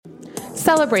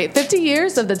Celebrate 50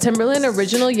 years of the Timberland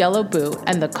original yellow boot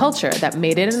and the culture that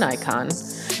made it an icon.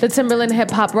 The Timberland Hip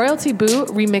Hop Royalty boot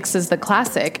remixes the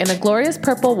classic in a glorious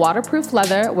purple waterproof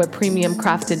leather with premium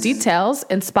crafted details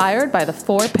inspired by the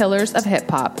 4 pillars of hip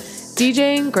hop: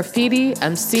 DJing, graffiti,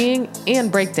 MCing,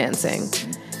 and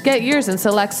breakdancing. Get yours in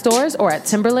select stores or at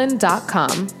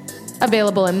Timberland.com.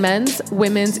 Available in men's,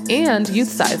 women's, and youth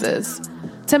sizes.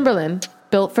 Timberland,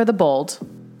 built for the bold.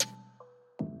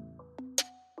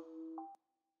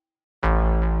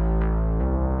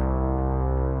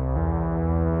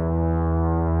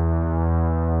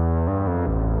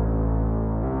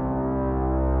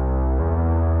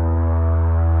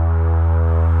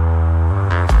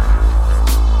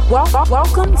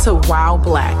 Welcome to Wow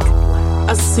Black,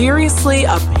 a seriously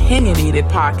opinionated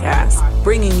podcast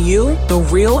bringing you the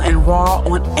real and raw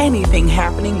on anything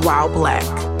happening while Black.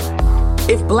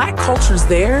 If Black culture's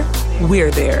there,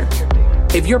 we're there.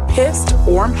 If you're pissed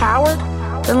or empowered,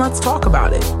 then let's talk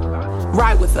about it.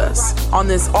 Ride with us on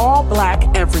this all Black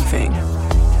everything.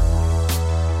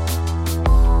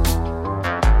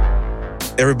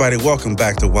 Everybody, welcome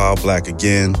back to Wild Black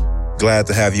again. Glad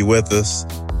to have you with us.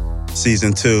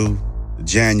 Season 2,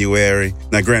 January.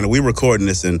 Now, granted, we're recording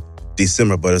this in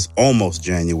December, but it's almost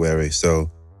January.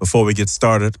 So before we get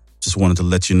started, just wanted to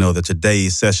let you know that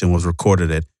today's session was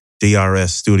recorded at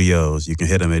DRS Studios. You can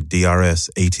hit them at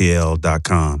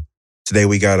drsatl.com. Today,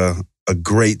 we got a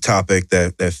great topic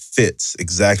that fits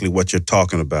exactly what you're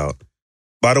talking about.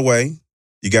 By the way,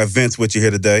 you got Vince with you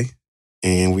here today.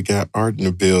 And we got Art in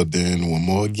the building one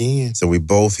more again. So we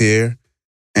both here.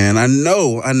 And I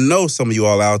know some of you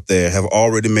all out there have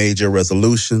already made your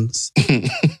resolutions.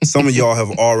 Some of y'all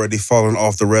have already fallen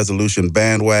off the resolution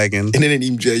bandwagon. And it ain't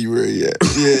even January yet.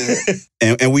 Yeah.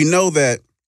 and we know that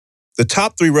the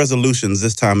top 3 resolutions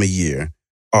this time of year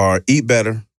are eat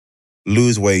better,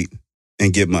 lose weight,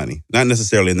 and get money. Not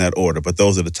necessarily in that order, but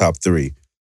those are the top 3.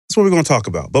 That's what we're going to talk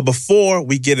about. But before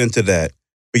we get into that,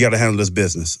 we got to handle this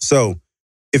business. So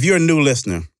if you're a new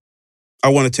listener, I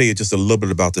want to tell you just a little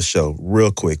bit about the show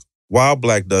real quick. Wild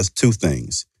Black does 2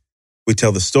 things. We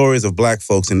tell the stories of Black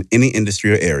folks in any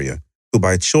industry or area who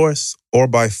by choice or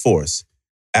by force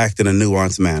act in a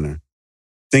nuanced manner.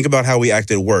 Think about how we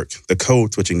act at work, the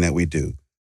code switching that we do.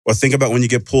 Or think about when you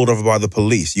get pulled over by the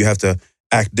police. You have to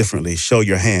act differently, show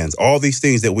your hands. All these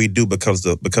things that we do because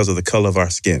of the color of our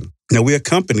skin. Now, we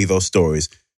accompany those stories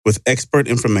with expert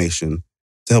information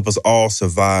to help us all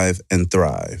survive and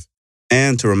thrive.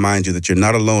 And to remind you that you're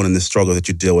not alone in the struggle that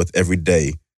you deal with every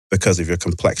day because of your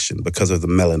complexion, because of the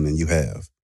melanin you have.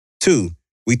 2,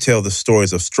 we tell the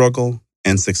stories of struggle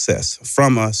and success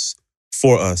from us,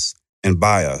 for us, and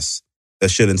by us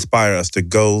that should inspire us to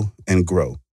go and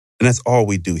grow. And that's all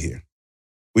we do here.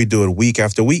 We do it week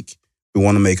after week. We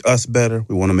want to make us better.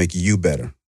 We want to make you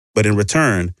better. But in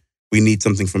return, we need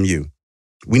something from you.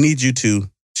 We need you to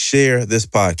share this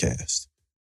podcast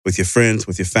with your friends,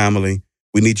 with your family.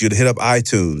 We need you to hit up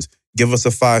iTunes, give us a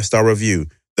 5-star review.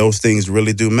 Those things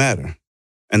really do matter.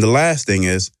 And the last thing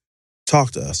is,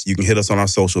 talk to us. You can hit us on our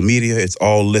social media. It's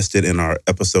all listed in our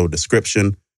episode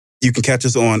description. You can catch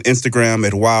us on Instagram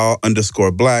at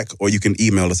wild_black, or you can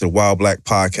email us at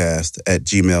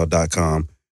wildblackpodcast@gmail.com.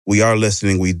 We are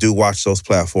listening. We do watch those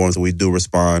platforms, and we do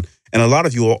respond. And a lot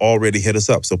of you will already hit us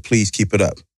up, so please keep it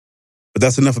up. But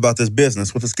that's enough about this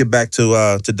business. Let's get back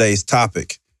to today's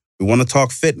topic. We want to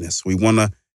talk fitness. We want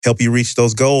to help you reach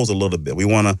those goals a little bit. We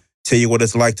want to tell you what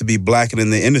it's like to be Black and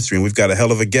in the industry. And we've got a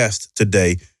hell of a guest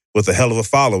today with a hell of a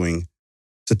following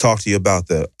to talk to you about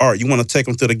that. Art, you want to take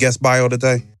them through the guest bio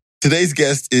today? Today's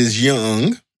guest is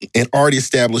young and already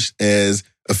established as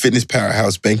a fitness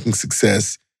powerhouse, banking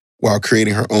success while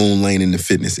creating her own lane in the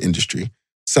fitness industry.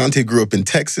 Santia grew up in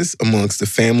Texas amongst a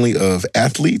family of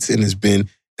athletes and has been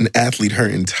an athlete her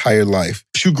entire life.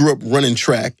 She grew up running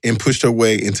track and pushed her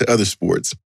way into other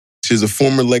sports. She's a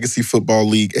former Legacy Football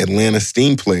League Atlanta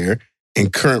Steam player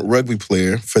and current rugby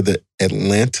player for the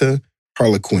Atlanta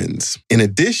Harlequins. In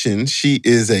addition, she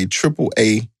is a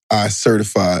AAAI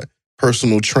certified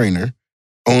personal trainer,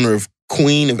 owner of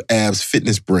Queen of Abs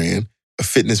fitness brand, a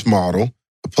fitness model,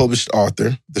 a published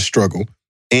author, The Struggle,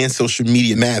 and social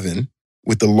media maven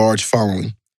with a large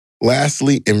following.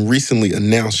 Lastly, and recently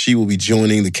announced she will be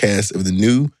joining the cast of the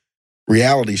new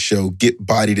reality show Get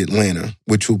Bodied Atlanta,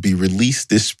 which will be released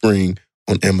this spring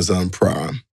on Amazon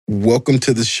Prime. Welcome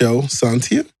to the show,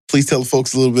 Santia. Please tell the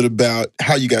folks a little bit about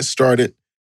how you got started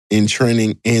in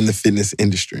training in the fitness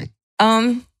industry.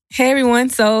 Hey everyone.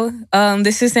 So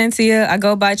this is Santia. I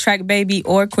go by Track Baby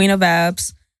or Queen of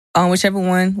Abs, whichever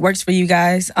one works for you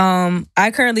guys.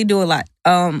 I currently do a lot.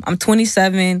 I'm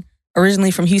 27.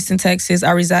 Originally from Houston, Texas.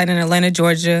 I reside in Atlanta,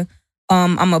 Georgia.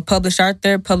 I'm a published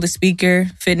author, public speaker,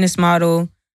 fitness model,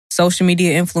 social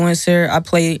media influencer. I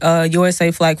play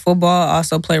USA flag football. I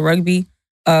also play rugby.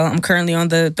 I'm currently on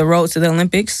the road to the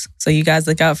Olympics, so you guys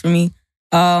look out for me.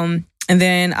 And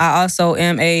then I also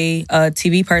am a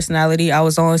TV personality. I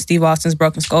was on Steve Austin's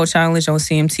Broken Skull Challenge on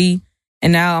CMT.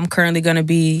 And now I'm currently going to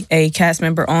be a cast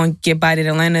member on Get Bited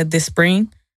Atlanta this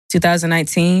spring,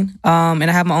 2019. And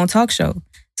I have my own talk show.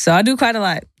 So I do quite a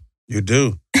lot. You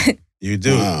do. You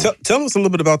do. Wow. Tell us a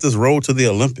little bit about this road to the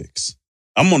Olympics.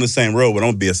 I'm on the same road, but I'm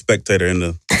going to be a spectator in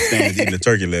the stands eating a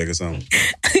turkey leg or something.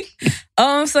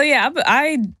 So yeah,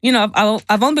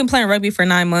 I've only been playing rugby for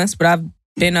 9 months, but I've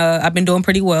been doing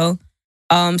pretty well.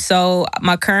 So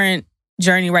my current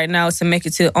journey right now is to make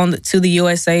it to the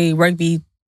USA rugby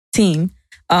team,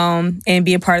 and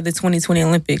be a part of the 2020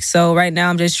 Olympics. So right now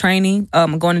I'm just training.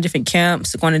 I'm going to different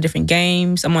camps, going to different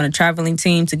games. I'm on a traveling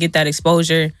team to get that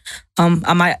exposure.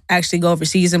 I might actually go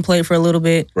overseas and play for a little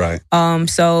bit. Right. But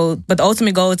the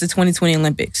ultimate goal is the 2020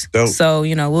 Olympics. Dope. So,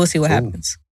 we'll see what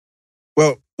happens.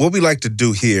 Well, what we like to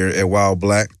do here at Wild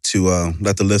Black to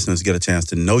let the listeners get a chance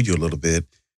to know you a little bit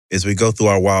is we go through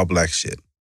our Wild Black shit.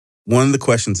 One of the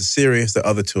questions is serious. The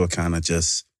other two are kind of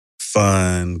just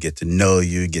fun, get to know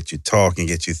you, get you talking,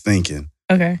 get you thinking.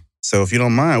 Okay. So if you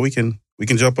don't mind, we can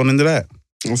jump on into that.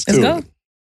 Let's go.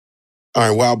 All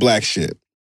right, Wild Black shit.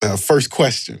 First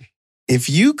question. If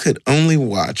you could only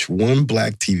watch one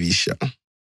Black TV show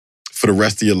for the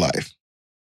rest of your life,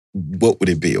 what would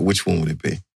it be, or which one would it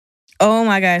be? Oh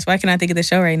my gosh, why can't I think of the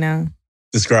show right now?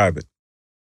 Describe it.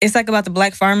 It's like about the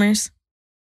Black farmers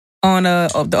on the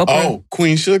Oprah. Oh,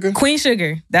 Queen Sugar? Queen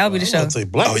Sugar. That would be the show. I'd say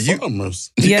Black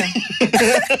farmers. Yeah.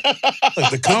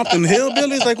 Like the Compton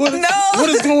Hillbillies? Like what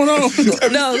is going on?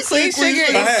 No, Queen Sugar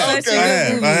is such a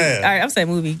good movie. All right, I'm saying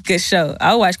movie. Good show.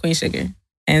 I'll watch Queen Sugar.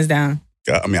 Hands down.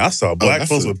 God, I mean, I saw black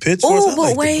folks with pitchforks. Oh,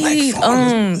 but wait.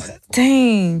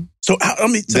 Dang. So, I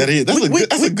mean,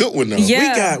 that's a good one, though.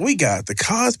 Yeah. We got The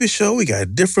Cosby Show. We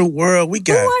got Different World. We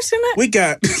got... Who watching that? We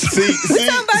got...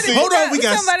 Hold on. We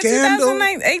got Scandal.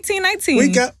 2018, 19. We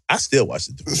got... I still watch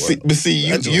the Different World.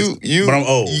 But I'm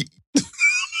old.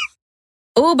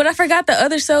 Oh, but I forgot the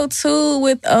other show, too,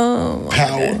 with... Power.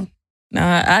 Okay.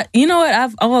 Nah, you know what?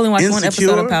 I've only watched one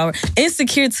episode of Power.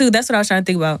 Insecure, too. That's what I was trying to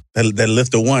think about. That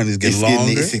list of one is getting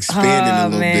longer. It's expanding a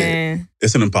little bit.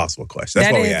 It's an impossible question.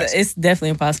 That's why we asked. It's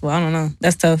definitely impossible. I don't know.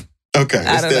 That's tough. Okay,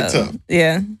 it's that tough.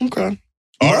 Yeah. Okay.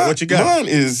 All right, what you got? Mine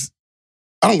is,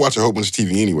 I don't watch a whole bunch of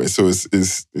TV anyway, so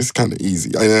it's kind of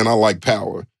easy. And I like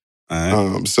Power. All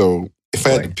right. So if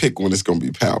I had to pick one, it's going to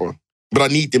be Power. But I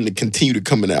need them to continue to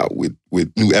coming out with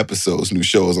new episodes, new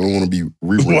shows. I don't want to be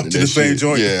rerunning watching the same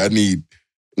joint. Yeah, I need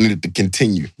it to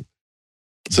continue.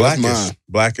 So that's mine.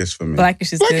 Blackish for me.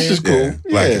 Blackish is good. Blackish is cool. Yeah,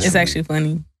 Blackish. It's actually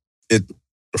funny. It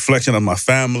reflection of my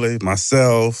family,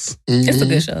 myself. It's a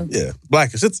good show. Yeah,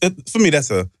 Blackish. For me,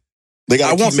 that's a.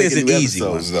 I won't say it's an easy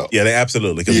one. Though. Yeah, they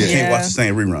absolutely because we can't watch the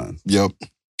same reruns. Yep.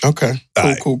 Okay.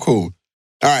 Cool. All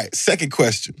right. Second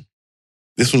question.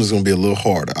 This one is going to be a little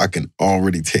harder. I can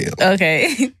already tell.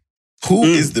 Okay. Who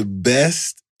is the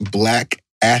best Black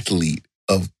athlete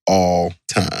of all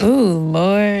time? Ooh,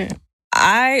 Lord.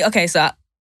 So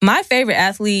my favorite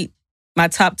athlete, my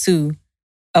top two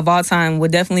of all time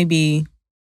would definitely be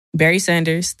Barry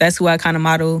Sanders. That's who I kind of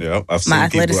model my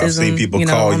athleticism. I've seen people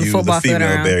call you the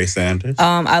female Barry Sanders.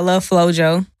 I love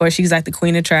FloJo, or she's like the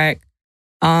queen of track.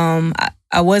 I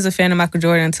was a fan of Michael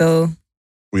Jordan until...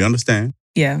 We understand.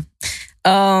 Yeah.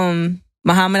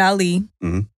 Muhammad Ali.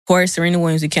 Of course, Serena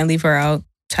Williams, we can't leave her out.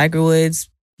 Tiger Woods,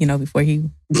 before he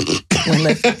went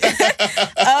left.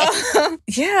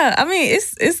 Yeah, I mean,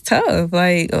 it's tough.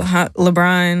 Like,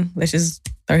 LeBron, let's just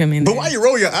throw him in there. But why you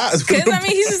roll your eyes? Because,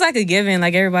 he's just like a given,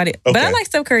 like everybody. Okay. But I like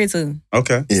Steph Curry, too.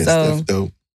 Okay. Yeah, Steph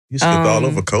dope. You slipped all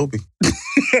over Kobe.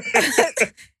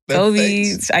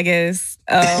 Kobe, I guess.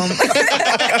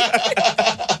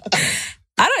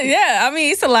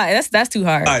 It's a lot. That's too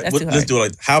hard. All right, let's do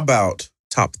it. How about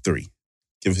top three?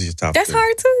 Give us your top That's three.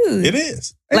 hard, too. It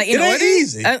is. Like, it ain't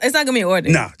easy. It's not going to be in order.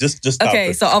 Nah, just top okay,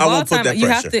 three. So of all time, you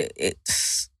have to...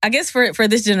 I guess for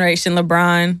this generation,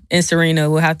 LeBron and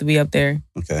Serena will have to be up there.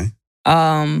 Okay.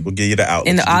 We'll give you the outlet.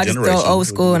 And I'll just go old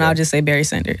school and I'll just say Barry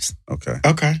Sanders. Okay.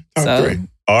 Great.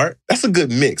 All right. That's a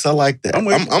good mix. I like that. I'm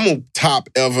a top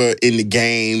ever in the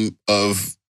game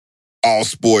of all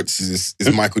sports is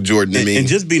Michael Jordan to me. And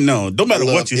just be known, no matter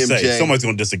what you MJ. say, somebody's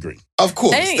going to disagree. Of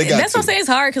course. That's what I'm saying. It's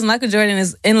hard because Michael Jordan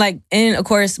is, and of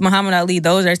course, Muhammad Ali,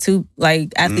 those are two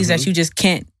athletes that you just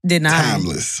can't did not.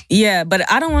 Timeless. Yeah, but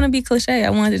I don't want to be cliche. I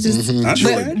wanted to just,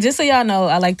 but just so y'all know,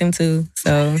 I like them too.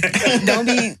 So don't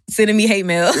be sending me hate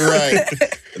mail. Right.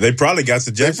 They probably got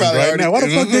suggestions probably right now. What the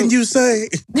fuck didn't you say?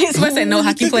 He's supposed to say no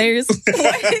hockey players.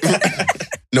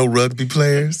 No rugby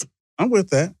players. I'm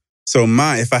with that. So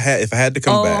if I had to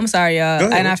come back. I'm sorry, y'all. Go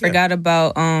ahead, And I what's that? forgot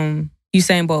about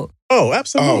Usain Bolt. Oh,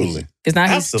 absolutely. Because now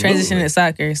he's Absolutely. transitioning to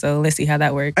soccer. So let's see how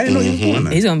that works. I didn't know you were doing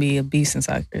that. He's gonna be a beast in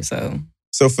soccer.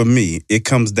 So for me, it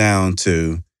comes down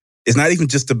to, it's not even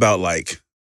just about like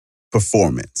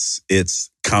performance. It's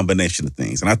combination of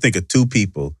things. And I think of two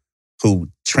people who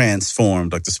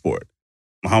transformed like the sport,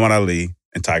 Muhammad Ali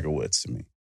and Tiger Woods to me.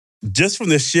 Just from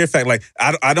the sheer fact, like,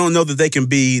 I don't know that they can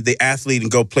be the athlete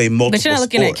and go play multiple But you're not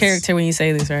looking sports. at character when you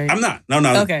say this, right? I'm not. No.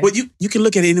 Okay. Well, you can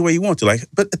look at it any way you want to. Like,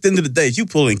 but at the end of the day, if you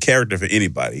pull in character for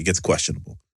anybody, it gets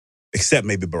questionable. Except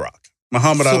maybe Barack.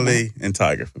 Muhammad Ali and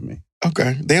Tiger for me.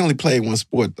 Okay. They only played one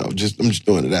sport, though. I'm just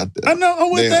throwing it out there. I know.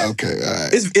 I'm with that. Okay, all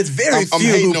right. It's very I'm few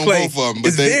hating who on play. both of them, but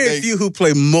It's very few who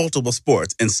play multiple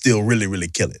sports and still really, really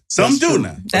kill it. Some That's do true.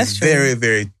 now. That's It's true. very,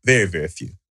 very, very, very few.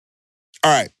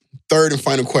 All right. Third and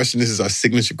final question. This is our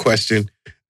signature question.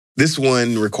 This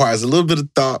one requires a little bit of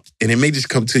thought, and it may just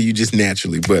come to you just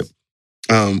naturally. But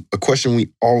a question we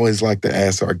always like to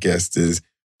ask our guests is,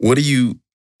 what do you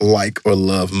like or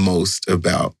love most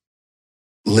about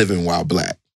living while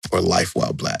Black or life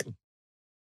while Black?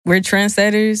 We're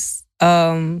trendsetters.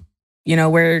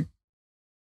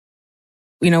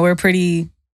 We're pretty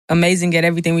amazing at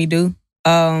everything we do.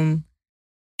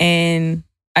 And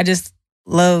I just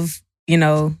love,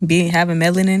 having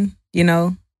melanin,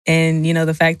 and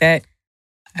the fact that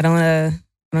I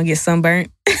don't get sunburnt.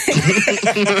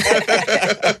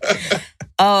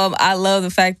 I love the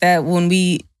fact that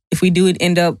if we do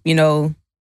end up,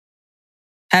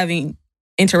 having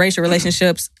interracial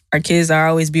relationships, our kids are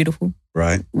always beautiful.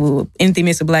 Right. Anything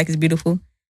mixed with Black is beautiful.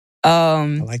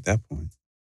 I like that point.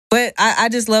 But I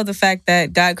just love the fact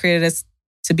that God created us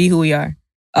to be who we are.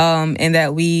 And that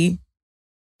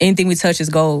anything we touch is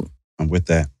gold. I'm with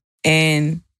that.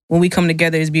 And when we come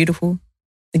together, it's beautiful.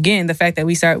 Again, the fact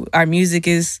that our music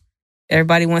is,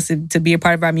 everybody wants to be a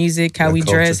part of our music, how We're we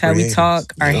dress, how we culture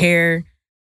talk, our Yep. hair,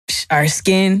 our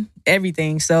skin,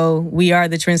 everything. So we are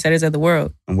the trendsetters of the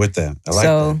world. I'm with that. I like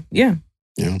that. Yeah.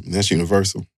 Yeah, that's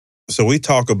universal. So we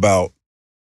talk about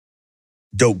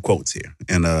dope quotes here.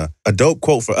 And a dope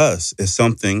quote for us is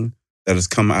something that has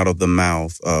come out of the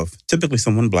mouth of typically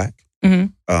someone Black,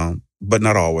 but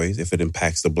not always, if it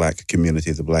impacts the Black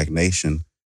community, the Black nation,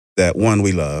 that one,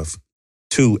 we love,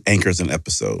 two, anchors an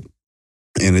episode.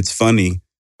 And it's funny,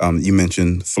 you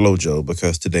mentioned FloJo,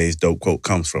 because today's dope quote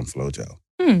comes from FloJo.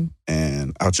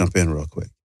 And I'll jump in real quick.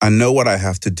 I know what I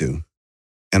have to do,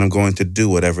 and I'm going to do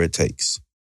whatever it takes.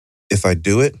 If I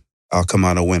do it, I'll come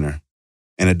out a winner.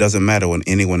 And it doesn't matter what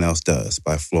anyone else does,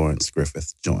 by Florence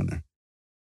Griffith Joyner.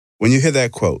 When you hear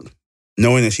that quote,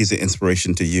 knowing that she's an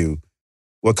inspiration to you,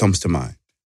 what comes to mind?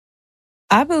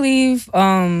 I believe,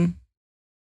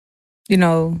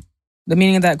 the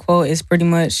meaning of that quote is pretty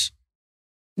much,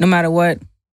 no matter what,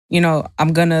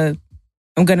 I'm gonna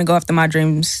go after my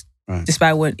dreams, Right.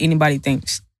 despite what anybody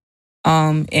thinks,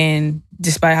 and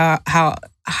despite how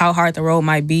hard the road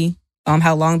might be,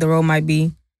 how long the road might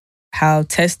be, how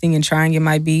testing and trying it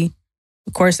might be.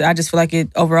 Of course, I just feel like it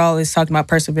overall is talking about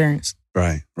perseverance,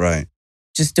 Right.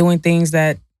 just doing things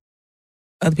that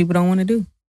other people don't want to do.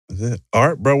 That's it. All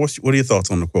right, bro, what are your thoughts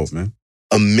on the quote, man?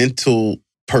 A mental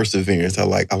perseverance. I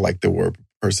like the word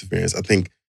perseverance. I think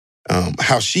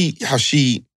how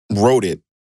she wrote it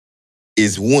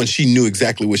is, one, she knew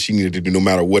exactly what she needed to do no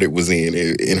matter what it was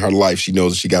in her life. She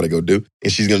knows she got to go do,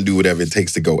 and she's going to do whatever it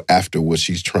takes to go after what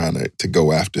she's trying to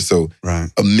go after. So Right.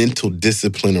 a mental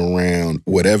discipline around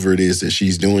whatever it is that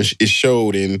she's doing, it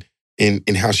showed in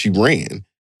how she ran.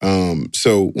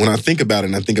 So when I think about it,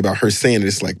 and I think about her saying it,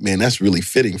 it's like, man, that's really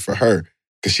fitting for her,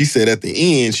 because she said at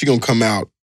the end she's going to come out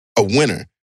a winner,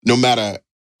 no matter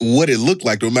what it looked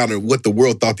like, no matter what the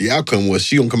world thought the outcome was.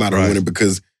 She going to come out a Right. winner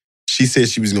because she said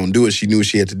she was going to do it. She knew what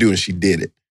she had to do, and she did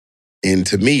it. And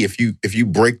to me, if you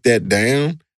break that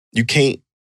down, you can't.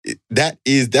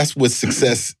 That's what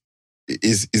success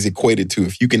is equated to.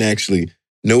 If you can actually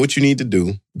know what you need to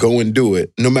do, go and do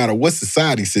it, no matter what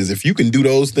society says. If you can do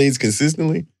those things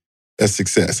consistently, that's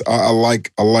success. I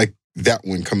like that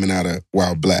one coming out of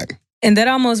Wild Black. And that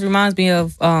almost reminds me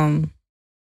of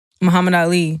Muhammad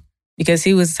Ali, because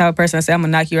he was the type of person that said, I'm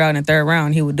going to knock you out in the third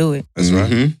round. He would do it. That's right.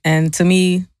 Mhm. And to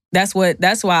me, that's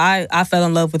why I fell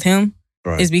in love with him,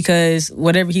 Right. is because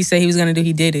whatever he said he was going to do,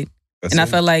 he did it. That's And I it.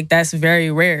 felt like that's very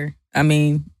rare. I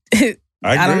mean, I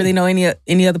don't agree. really know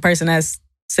any other person that's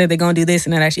said they're going to do this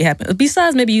and that actually happened.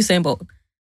 Besides maybe Usain Bolt.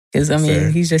 Because, I mean,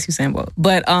 Fair. he's just Usain Bolt.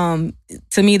 But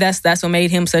to me, that's what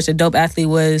made him such a dope athlete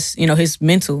was, his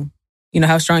mental.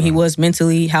 How strong he was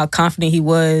mentally, how confident he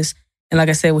was. And like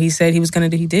I said, what he said he was going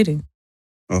to do, he did it.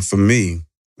 Well, for me,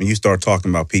 when you start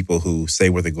talking about people who say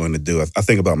what they're going to do, I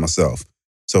think about myself.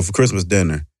 So for Christmas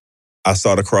dinner, I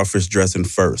saw the crawfish dressing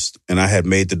first. And I had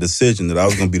made the decision that I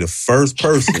was going to be the first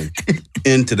person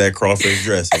into that crawfish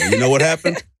dressing. And you know what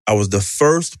happened? I was the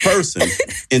first person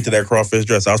into that crawfish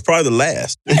dressing. I was probably the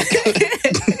last.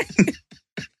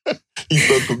 You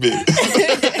so committed.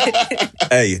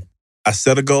 Hey, I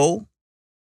set a goal.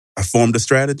 I formed a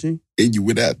strategy. And you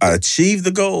went out I there. achieved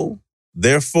the goal.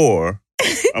 Therefore,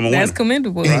 I'm a winner. That's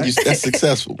commendable. And that's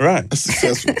successful. Right. That's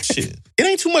successful. Shit. It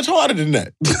ain't too much harder than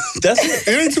that. That's it.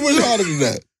 It ain't too much harder than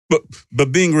that.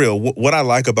 But being real, what I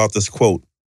like about this quote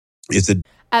is that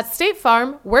At State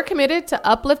Farm, we're committed to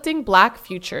uplifting Black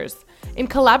futures. In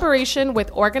collaboration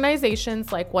with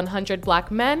organizations like 100 Black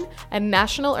Men and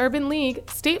National Urban League,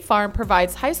 State Farm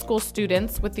provides high school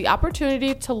students with the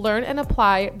opportunity to learn and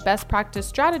apply best practice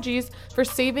strategies for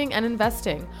saving and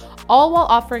investing, all while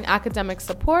offering academic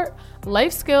support,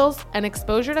 life skills, and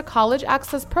exposure to college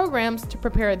access programs to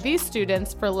prepare these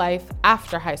students for life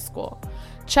after high school.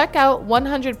 Check out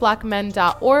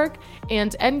 100blackmen.org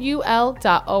and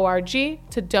nul.org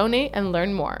to donate and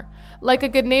learn more. Like a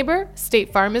good neighbor,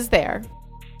 State Farm is there.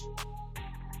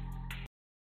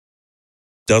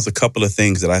 does a couple of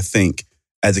things that I think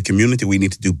as a community we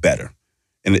need to do better.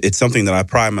 And it's something that I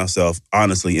pride myself,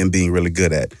 honestly, in being really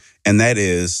good at. And that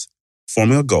is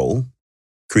forming a goal,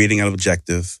 creating an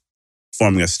objective,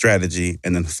 forming a strategy,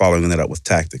 and then following that up with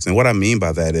tactics. And what I mean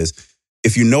by that is,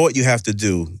 if you know what you have to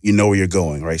do, you know where you're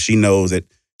going, right? She knows that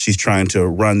she's trying to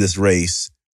run this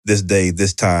race this day,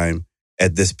 this time,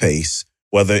 at this pace,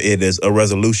 whether it is a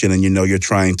resolution and you know you're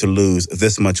trying to lose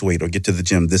this much weight or get to the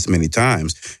gym this many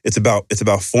times. It's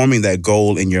about forming that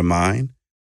goal in your mind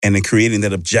and then creating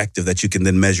that objective that you can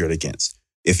then measure it against.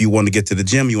 If you want to get to the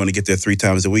gym, you want to get there 3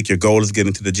 times a week. Your goal is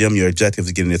getting to the gym. Your objective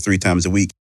is getting there 3 times a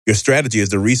week. Your strategy is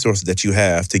the resources that you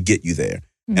have to get you there.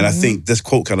 Mm-hmm. And I think this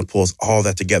quote kind of pulls all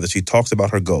that together. She talks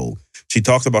about her goal. She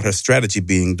talks about her strategy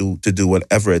being to do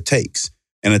whatever it takes.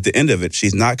 And at the end of it,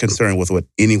 she's not concerned with what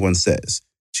anyone says.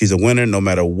 She's a winner no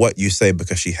matter what you say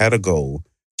because she had a goal,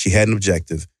 she had an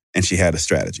objective, and she had a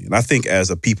strategy. And I think as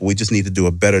a people, we just need to do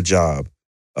a better job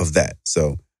of that.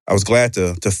 So I was glad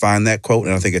to find that quote,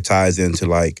 and I think it ties into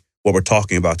like what we're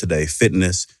talking about today,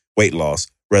 fitness, weight loss,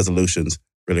 resolutions,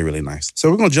 really, really nice.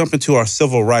 So we're going to jump into our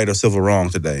civil right or civil wrong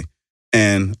today.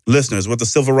 And listeners, what the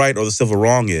civil right or the civil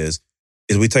wrong is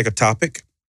we take a topic,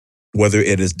 whether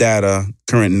it is data,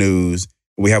 current news,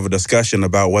 we have a discussion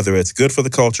about whether it's good for the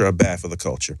culture or bad for the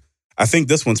culture. I think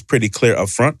this one's pretty clear up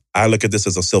front. I look at this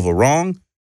as a civil wrong,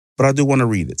 but I do want to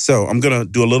read it. So I'm going to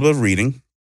do a little bit of reading.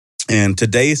 And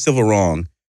today's civil wrong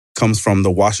comes from the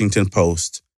Washington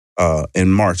Post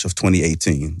in March of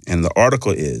 2018. And the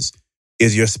article is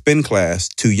your spin class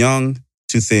too young,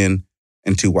 too thin,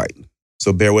 and too white?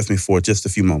 So bear with me for just a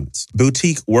few moments.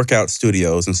 Boutique workout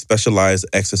studios and specialized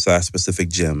exercise-specific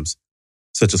gyms,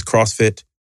 such as CrossFit,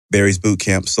 Barry's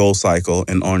Bootcamp, Soul Cycle,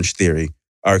 and Orange Theory,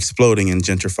 are exploding in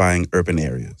gentrifying urban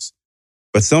areas.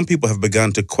 But some people have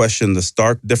begun to question the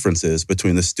stark differences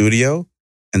between the studio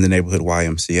and the neighborhood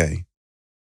YMCA,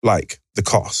 like the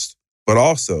cost. But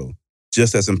also,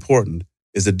 just as important,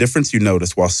 is the difference you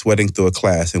notice while sweating through a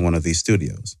class in one of these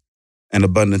studios. An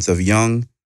abundance of young,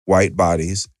 white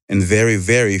bodies and very,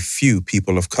 very few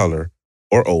people of color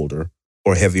or older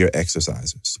or heavier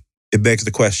exercisers. It begs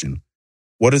the question,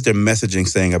 what is their messaging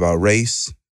saying about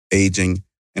race, aging,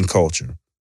 and culture?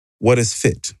 What is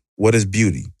fit? What is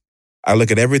beauty? I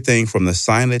look at everything from the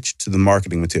signage to the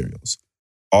marketing materials.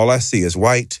 All I see is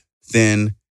white,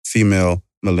 thin, female,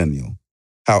 millennial.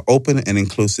 How open and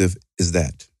inclusive is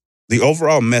that? The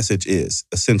overall message is,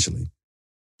 essentially,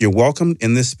 you're welcomed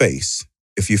in this space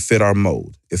if you fit our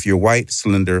mold, if you're white,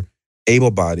 slender,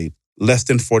 able-bodied, less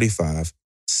than 45,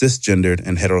 cisgendered,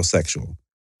 and heterosexual.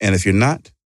 And if you're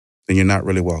not, then you're not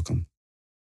really welcome.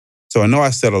 So I know I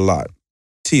said a lot.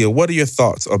 Tia, what are your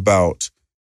thoughts about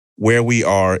where we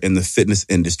are in the fitness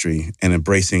industry and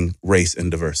embracing race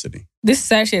and diversity? This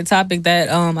is actually a topic that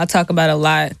I talk about a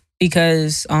lot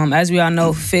because, as we all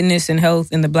know, fitness and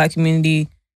health in the Black community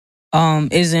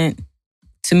isn't,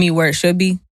 to me, where it should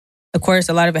be. Of course,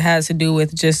 a lot of it has to do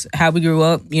with just how we grew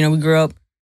up. You know, we grew up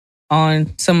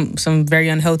on some very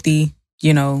unhealthy,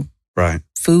 right,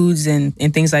 foods and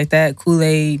things like that.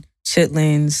 Kool-Aid,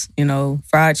 chitlins,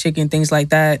 fried chicken, things like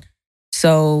that.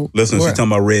 So listen, she's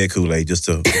talking about red Kool-Aid, just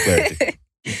to clarity.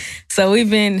 So we've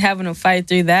been having to fight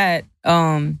through that,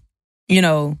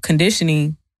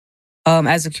 conditioning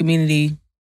as a community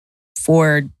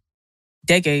for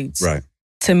decades. Right.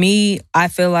 To me, I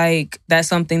feel like that's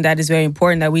something that is very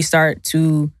important that we start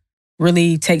to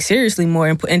really take seriously more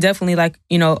and definitely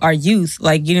our youth,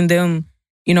 like getting them,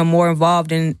 more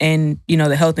involved in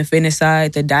the health and fitness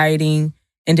side, the dieting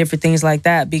and different things like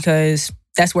that, because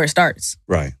that's where it starts.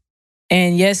 Right.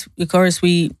 And yes, of course,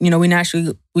 we're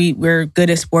good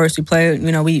at sports. We play,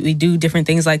 we do different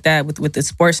things like that with the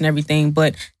sports and everything,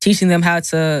 but teaching them how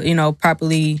to,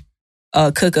 properly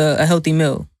cook a healthy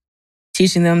meal.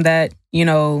 Teaching them that,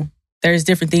 there's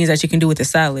different things that you can do with a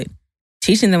salad.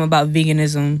 Teaching them about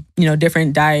veganism,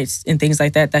 different diets and things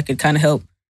like that could kind of help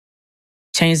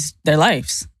change their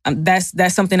lives.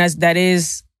 That's something that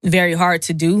is very hard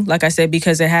to do, like I said,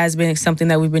 because it has been something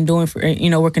that we've been doing for,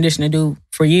 we're conditioned to do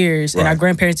for years. Right. And our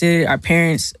grandparents did it, our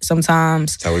parents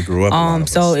sometimes. That's how we grew up.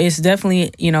 So it's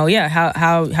definitely,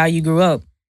 how you grew up.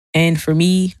 And for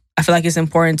me, I feel like it's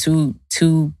important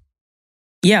to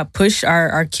push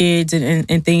our kids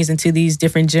and things into these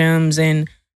different gyms and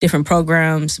different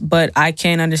programs. But I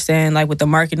can understand, like with the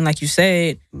marketing, like you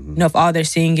said, if all they're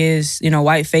seeing is,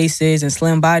 white faces and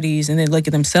slim bodies, and they look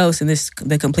at themselves and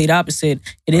the complete opposite,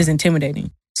 it is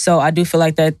intimidating. So I do feel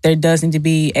like that there does need to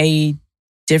be a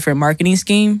different marketing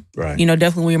scheme. Right.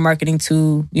 Definitely we're marketing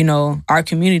to, our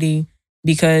community,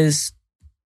 because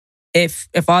if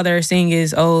all they're seeing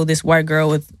is, oh, this white girl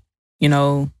with,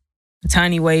 a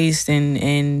tiny waist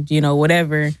and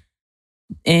whatever,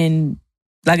 and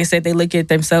like I said, they look at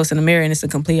themselves in the mirror and it's the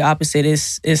complete opposite.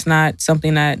 It's not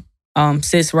something that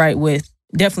sits right with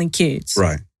definitely kids.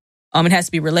 Right. It has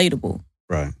to be relatable.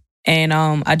 Right. And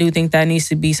I do think that needs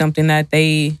to be something that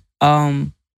they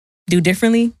do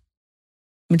differently.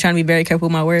 I'm trying to be very careful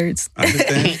with my words. I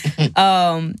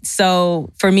understand. So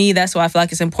for me, that's why I feel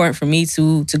like it's important for me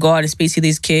to go out and speak to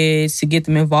these kids, to get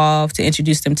them involved, to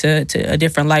introduce them to a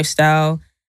different lifestyle.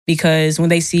 Because when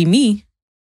they see me,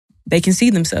 they can see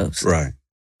themselves. Right.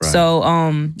 Right. So,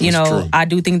 true. I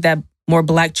do think that more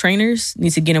Black trainers need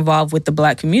to get involved with the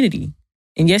Black community.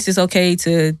 And yes, it's okay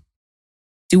to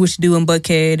do what you do in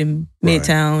Buckhead and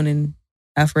Midtown and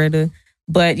Alpharetta.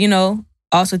 But,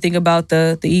 also think about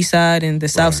the East Side and the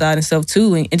South Side and stuff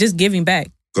too. And just giving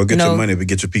back. Go get your money, but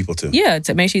get your people too. Yeah,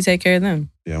 to make sure you take care of them.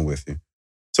 Yeah, I'm with you.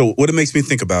 So what it makes me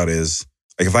think about is,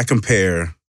 like, if I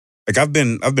compare, like I've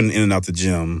been in and out the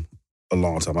gym a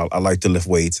long time. I like to lift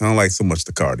weights. I don't like so much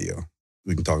the cardio.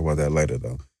 We can talk about that later,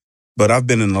 though. But I've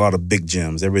been in a lot of big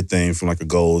gyms, everything from like a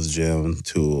Gold's gym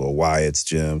to a Wyatt's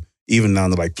gym, even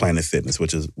down to like Planet Fitness,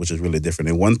 which is really different.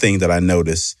 And one thing that I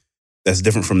notice that's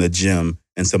different from the gym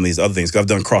and some of these other things, because I've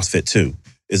done CrossFit too,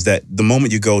 is that the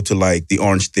moment you go to like the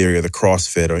Orange Theory or the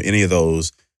CrossFit or any of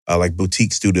those like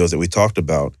boutique studios that we talked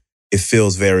about, it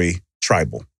feels very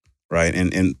tribal, right?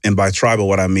 And by tribal,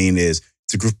 what I mean is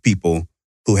it's a group of people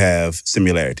who have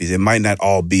similarities. It might not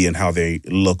all be in how they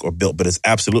look or built, but it's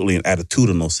absolutely an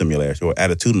attitudinal similarity or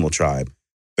attitudinal tribe.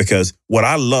 Because what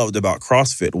I loved about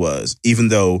CrossFit was, even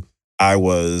though I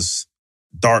was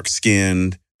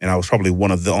dark-skinned and I was probably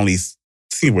one of the only, I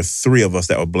think there were 3 of us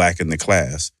that were Black in the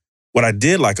class, what I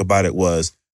did like about it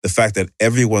was the fact that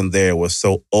everyone there was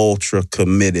so ultra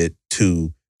committed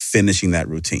to finishing that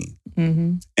routine.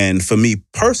 Mm-hmm. And for me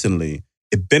personally,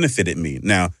 it benefited me.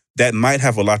 Now, that might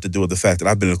have a lot to do with the fact that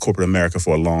I've been in corporate America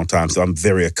for a long time, so I'm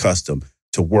very accustomed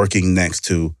to working next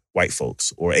to white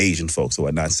folks or Asian folks or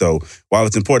whatnot. So while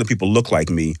it's important people look like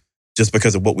me, just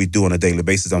because of what we do on a daily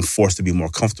basis, I'm forced to be more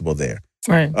comfortable there.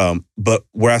 Right. But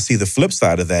where I see the flip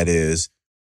side of that is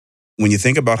when you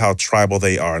think about how tribal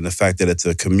they are and the fact that it's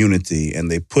a community and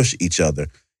they push each other,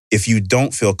 if you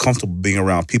don't feel comfortable being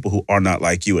around people who are not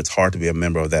like you, it's hard to be a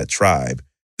member of that tribe.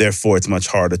 Therefore, it's much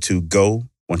harder to go.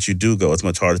 Once you do go, it's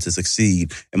much harder to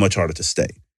succeed and much harder to stay.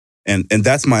 And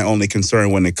that's my only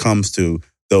concern when it comes to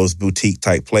those boutique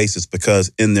type places,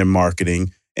 because in their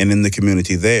marketing and in the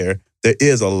community there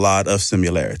is a lot of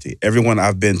similarity. Everyone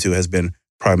I've been to has been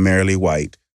primarily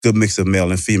white, good mix of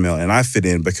male and female, and I fit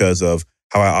in because of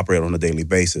how I operate on a daily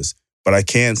basis. But I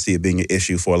can see it being an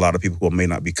issue for a lot of people who may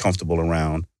not be comfortable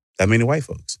around that many white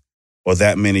folks or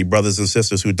that many brothers and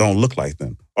sisters who don't look like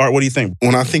them. Art, what do you think?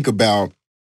 When I think about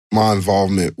my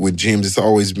involvement with gyms, it's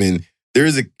always been, there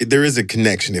is a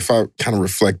connection. If I kind of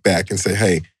reflect back and say,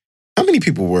 hey, how many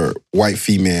people were white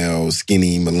females,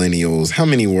 skinny millennials? How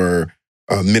many were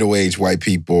middle-aged white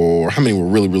people? Or how many were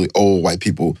really, really old white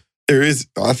people?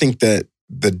 I think that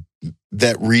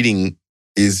that reading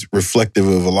is reflective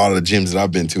of a lot of the gyms that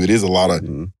I've been to. It is a lot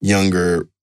of younger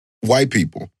white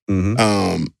people,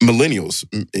 millennials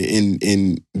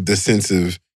in the sense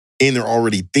of and they're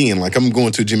already thin. Like I'm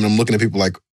going to a gym and I'm looking at people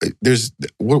like,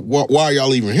 why are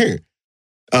y'all even here?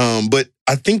 But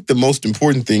I think the most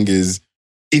important thing is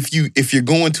if you're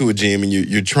going to a gym and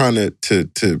you're trying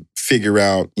to figure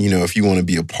out, if you want to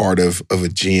be a part of a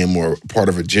gym or part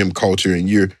of a gym culture and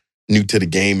you're new to the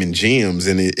game and gyms,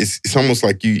 and it's almost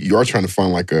like you are trying to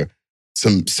find like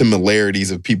some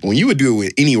similarities of people. And you would do it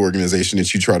with any organization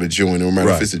that you try to join, no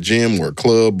matter if it's a gym or a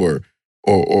club or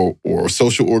a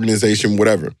social organization,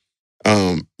 whatever.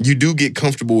 You do get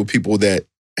comfortable with people that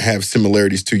have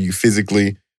similarities to you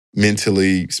physically,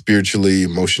 mentally, spiritually,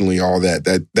 emotionally, all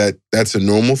that's a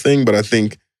normal thing. But I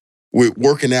think with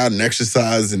working out and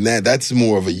exercise and that's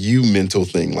more of a you mental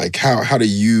thing. Like how do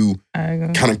you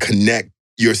kind of connect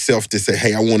yourself to say,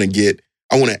 hey, I want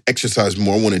to exercise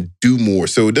more, I want to do more.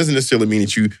 So it doesn't necessarily mean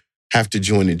that you have to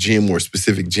join a gym or a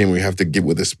specific gym or you have to get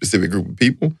with a specific group of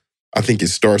people. I think it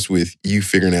starts with you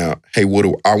figuring out, hey, what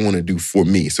do I want to do for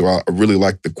me? So I really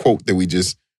like the quote that we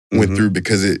just went through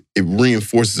because it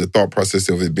reinforces the thought process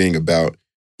of it being about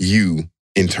you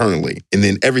internally. And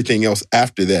then everything else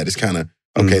after that is kind of,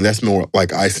 okay, that's more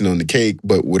like icing on the cake,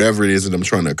 but whatever it is that I'm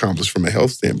trying to accomplish from a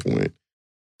health standpoint,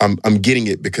 I'm getting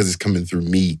it because it's coming through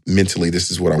me mentally.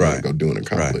 This is what I want to go do and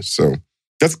accomplish. Right. So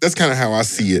that's kind of how I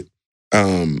see it.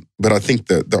 But I think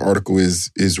the article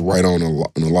is right on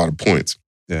a lot of points.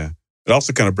 Yeah. It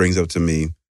also kind of brings up to me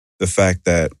the fact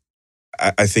that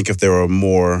I think if there were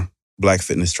more Black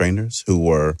fitness trainers who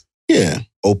were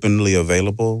openly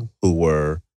available, who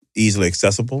were easily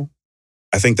accessible,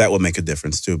 I think that would make a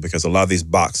difference too, because a lot of these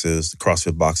boxes,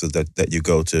 CrossFit boxes that you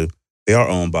go to, they are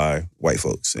owned by white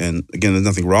folks. And again, there's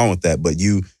nothing wrong with that, but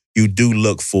you do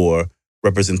look for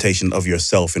representation of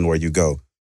yourself in where you go.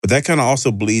 But that kind of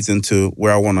also bleeds into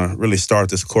where I want to really start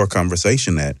this core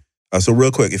conversation at. So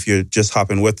real quick, if you're just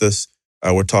hopping with us,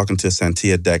 we're talking to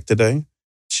Santia Deck today.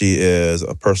 She is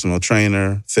a personal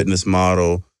trainer, fitness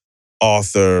model,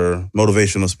 author,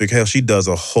 motivational speaker. Hell, she does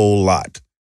a whole lot.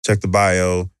 Check the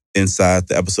bio inside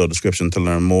the episode description to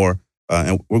learn more.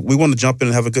 And we want to jump in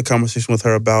and have a good conversation with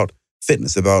her about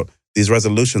fitness, about these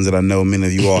resolutions that I know many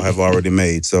of you all have already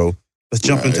made. So let's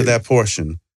jump into that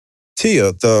portion.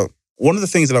 Tia, one of the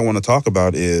things that I want to talk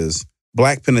about is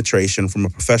Black penetration from a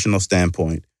professional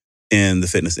standpoint in the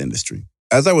fitness industry.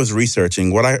 As I was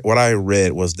researching, what I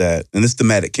read was that, and this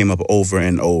thematic came up over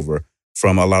and over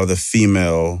from a lot of the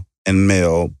female and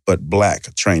male, but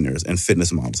Black trainers and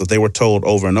fitness models. So they were told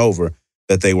over and over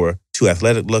that they were too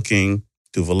athletic looking,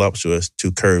 too voluptuous,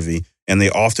 too curvy, and they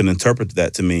often interpreted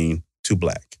that to mean too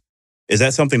Black. Is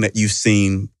that something that you've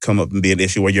seen come up and be an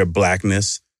issue where your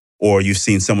Blackness or you've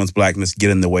seen someone's Blackness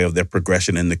get in the way of their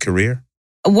progression in the career?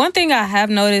 One thing I have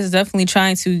noticed, definitely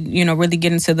trying to, really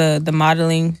get into the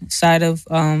modeling side of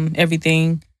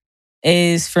everything,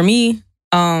 is for me,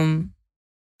 I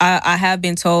have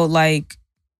been told like,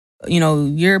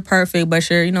 you're perfect, but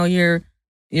you're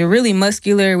really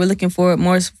muscular. We're looking for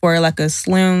more for like a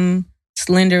slim,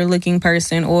 slender looking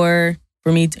person, or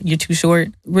for me, you're too short.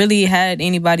 Really had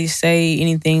anybody say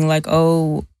anything like,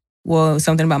 oh, well,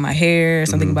 something about my hair,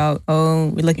 something about, oh,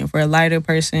 we're looking for a lighter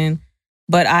person.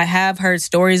 But I have heard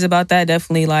stories about that,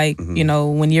 definitely, like,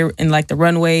 when you're in like the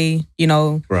runway,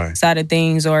 side of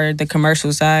things or the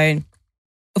commercial side.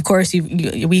 Of course,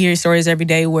 we hear stories every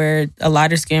day where a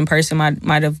lighter skinned person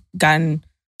might have gotten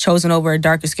chosen over a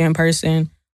darker skinned person,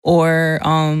 or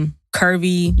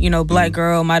curvy, Black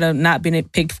girl might have not been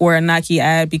picked for a Nike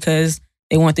ad because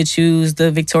they want to choose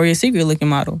the Victoria's Secret looking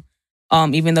model.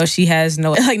 Even though she has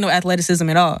no athleticism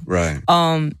at all. Right.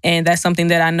 And that's something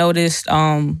that I noticed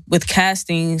with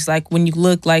castings. Like when you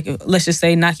look like, let's just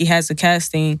say Nike has a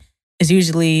casting, it's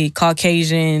usually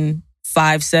Caucasian,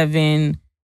 5'7",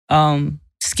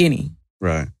 skinny.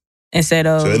 Right. Instead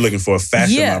of... So they're looking for a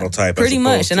fashion model type. Pretty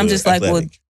much. And I'm just like, well,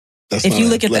 if you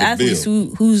look at the athletes,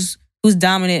 who's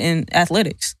dominant in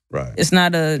athletics? Right. It's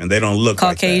not a... And they don't look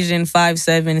Caucasian, like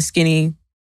 5'7", skinny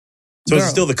So girl. It's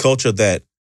still the culture that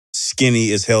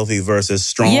skinny is healthy versus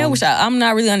strong. Yeah, which I'm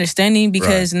not really understanding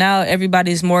because now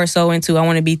everybody's more so into I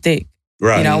want to be thick.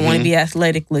 Right. I want to be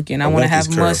athletic looking. I want to have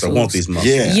muscles. I want these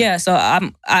muscles. Yeah. So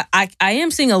I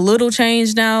am seeing a little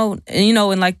change now, in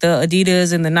like the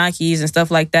Adidas and the Nikes and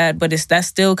stuff like that. But that's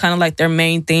still kind of like their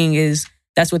main thing is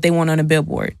that's what they want on a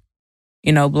billboard.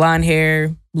 Blonde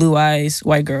hair, blue eyes,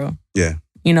 white girl. Yeah.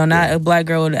 Not a Black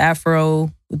girl with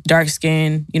afro, with dark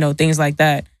skin. Things like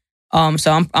that.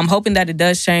 So I'm hoping that it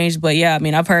does change. But yeah, I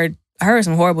mean, I heard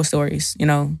some horrible stories,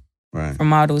 from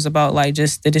models about like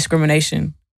just the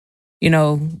discrimination,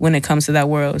 when it comes to that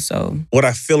world. So what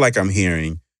I feel like I'm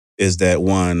hearing is that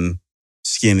one,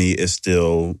 skinny is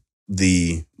still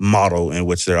the model in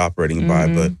which they're operating by,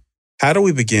 but How do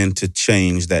we begin to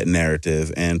change that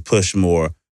narrative and push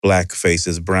more black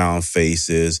faces, brown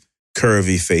faces,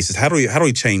 curvy faces? How do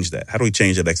we change that? How do we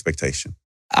change that expectation?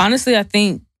 Honestly, I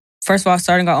think, first of all,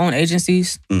 starting our own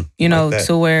agencies,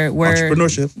 to where we're...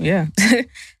 Entrepreneurship. Yeah.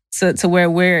 to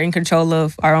where we're in control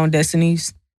of our own destinies.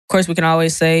 Of course, we can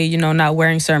always say, not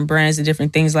wearing certain brands and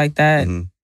different things like that,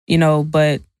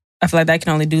 but I feel like that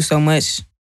can only do so much.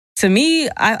 To me,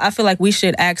 I feel like we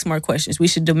should ask more questions. We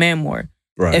should demand more.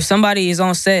 Right. If somebody is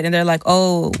on set and they're like,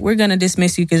 oh, we're going to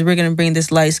dismiss you because we're going to bring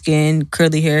this light-skinned,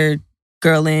 curly-haired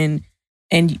girl in,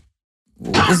 and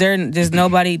there's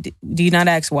nobody, do you not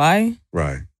ask why?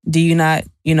 Right. Do you not,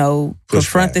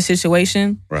 confront the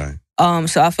situation? Right.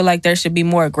 So I feel like there should be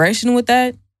more aggression with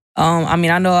that. I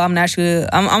know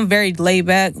I'm very laid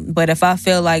back, but if I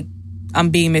feel like I'm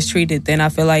being mistreated, then I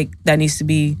feel like that needs to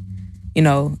be,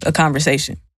 a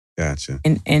conversation. Gotcha.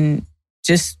 And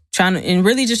just trying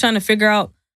to figure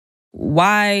out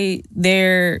why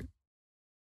they're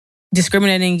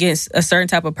discriminating against a certain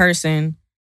type of person,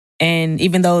 and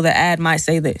even though the ad might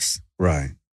say this.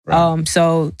 Right.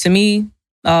 So to me,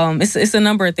 it's a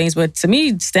number of things, but to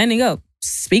me, standing up,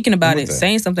 speaking about it,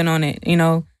 saying something on it,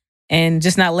 and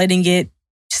just not letting it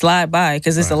slide by,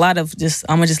 because it's a lot of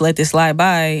I'm gonna just let this slide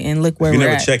by and look where we're at. If you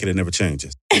never check it, it never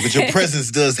changes. But your presence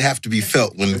does have to be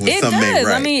felt when something ain't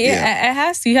right. It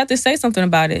has to. You have to say something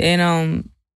about it, and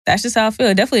that's just how I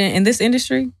feel. Definitely in this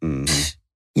industry. Mm-hmm.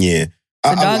 Yeah,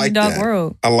 it's a dog that.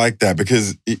 world. I like that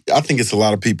because I think it's a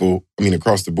lot of people.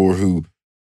 Across the board who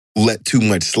let too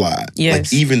much slide. Yes.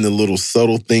 Like even the little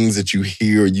subtle things that you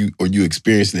hear or you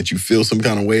experience and that you feel some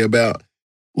kind of way about,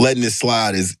 letting it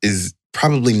slide is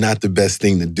probably not the best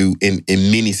thing to do in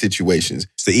many situations.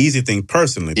 It's the easy thing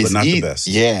personally, but not the best.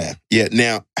 Yeah. Yeah.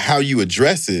 Now, how you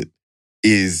address it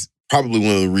is probably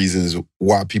one of the reasons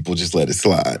why people just let it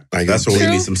slide. Like, that's where we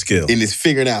need some skill. And it's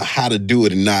figuring out how to do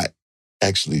it and not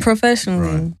actually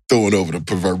professionally throwing over the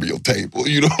proverbial table.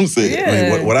 You know what I'm saying?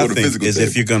 Yeah. What I think is table.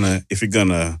 if you're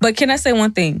gonna. But can I say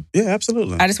one thing? Yeah,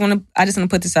 absolutely. I just want to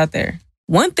put this out there.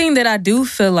 One thing that I do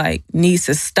feel like needs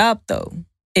to stop though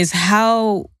is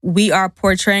how we are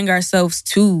portraying ourselves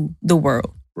to the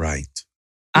world. Right.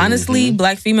 Honestly,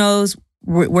 Black females,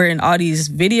 we're in all these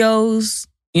videos.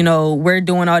 We're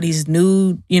doing all these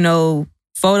nude,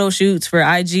 photo shoots for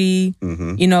IG.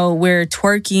 We're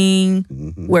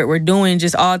twerking. We're doing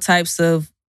just all types of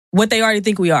what they already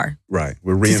think we are. Right.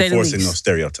 We're reinforcing those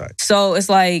stereotypes. So it's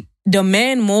like,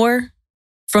 demand more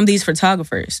from these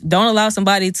photographers. Don't allow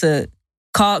somebody to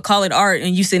call it art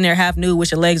and you sitting there half nude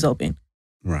with your legs open.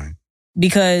 Right.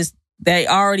 Because they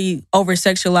already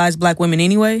over-sexualize Black women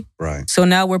anyway. Right. So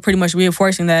now we're pretty much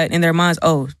reinforcing that in their minds.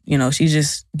 Oh, she's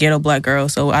just ghetto Black girl,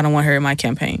 so I don't want her in my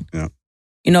campaign. Yeah.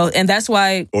 And that's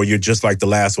why... Or you're just like the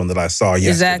last one that I saw yesterday.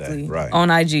 Exactly. Right. On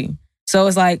IG. So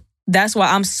it's like, that's why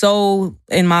I'm so...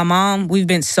 And my mom, we've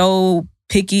been so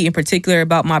picky in particular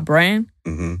about my brand.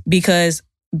 Because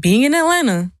being in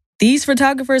Atlanta, these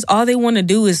photographers, all they want to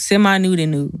do is semi-nude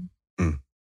and nude.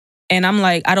 And I'm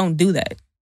like, I don't do that.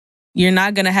 You're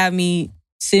not going to have me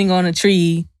sitting on a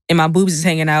tree and my boobs is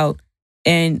hanging out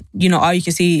and, all you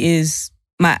can see is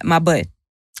my butt.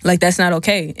 Like, that's not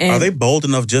okay. And are they bold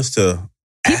enough just to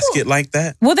ask it like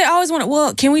that? Well, they always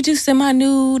want can we do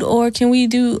semi-nude, or can we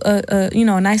do a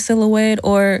nice silhouette,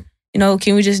 or,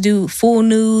 can we just do full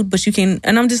nude, but you can...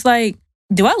 And I'm just like,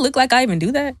 do I look like I even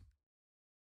do that?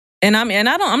 And I'm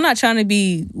not trying to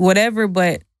be whatever,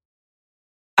 but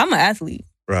I'm an athlete.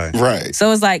 Right. Right.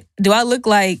 So it's like, do I look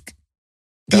like...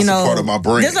 That's a part of my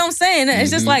brain. That's what I'm saying. It's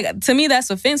just like, to me, that's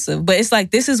offensive. But it's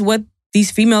like, this is what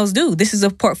these females do. This is the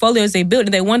portfolios they build.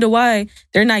 And they wonder why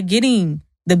they're not getting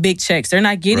the big checks. They're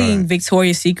not getting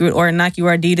Victoria's Secret or Nike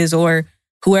or Adidas or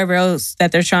whoever else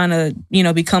that they're trying to,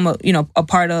 become a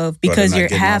part of, because you're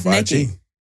half naked.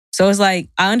 So it's like,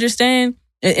 I understand.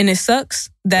 And it sucks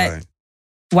that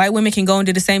white women can go and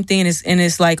do the same thing. And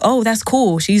it's like, oh, that's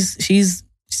cool. She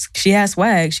has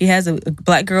swag. She has a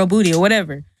Black girl booty or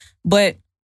whatever. But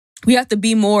we have to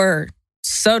be more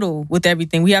subtle with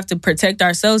everything. We have to protect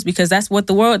ourselves, because that's what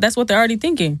they're already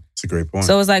thinking. That's a great point.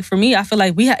 So it's like, for me, I feel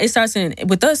like it starts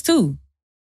with us too.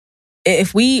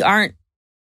 If we aren't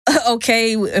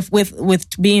okay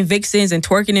with being vixens and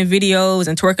twerking in videos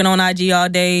and twerking on IG all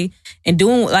day and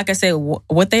doing, like I said,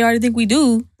 what they already think we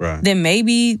do, then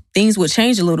maybe things would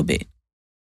change a little bit.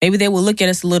 Maybe they will look at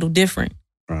us a little different.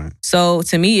 Right. So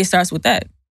to me, it starts with that.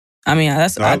 I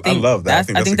love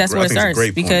that. I think that's where it starts,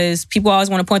 because people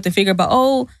always want to point the finger about,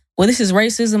 oh, well, this is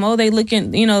racism. Oh, they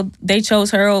they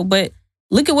chose her. But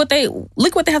look what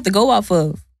they have to go off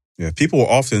of. Yeah, people will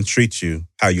often treat you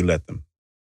how you let them.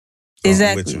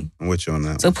 Exactly. I'm with you on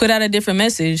that. So put out a different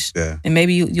message, and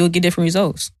maybe you'll get different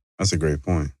results. That's a great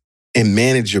point. And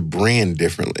manage your brand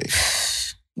differently.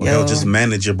 Well, just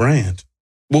manage your brand.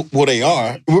 Well, they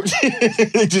are.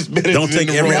 They just manage. Don't take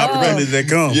every opportunity that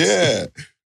comes. Yeah.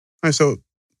 All right, so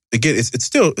again,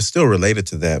 it's still related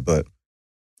to that, but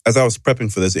as I was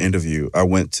prepping for this interview, I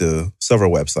went to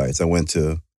several websites.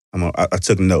 I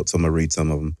took notes. I'm gonna read some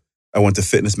of them. I went to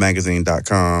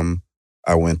fitnessmagazine.com.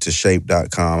 I went to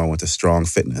shape.com. I went to Strong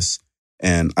Fitness,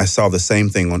 and I saw the same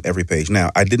thing on every page. Now,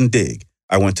 I didn't dig.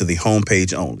 I went to the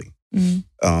homepage only.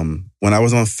 Mm-hmm. When I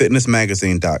was on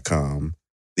fitnessmagazine.com,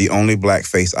 the only black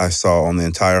face I saw on the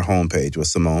entire homepage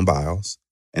was Simone Biles,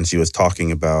 and she was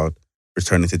talking about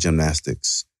returning to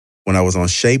gymnastics. When I was on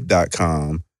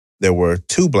shape.com, there were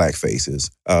two black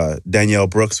faces. Danielle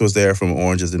Brooks was there from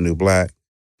Orange is the New Black.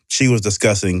 She was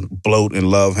discussing bloat and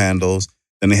love handles.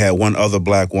 Then they had one other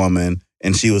black woman,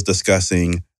 and she was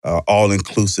discussing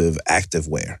all-inclusive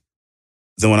activewear.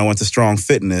 Then when I went to Strong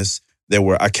Fitness,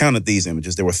 I counted these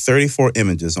images. There were 34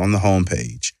 images on the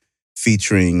homepage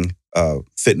featuring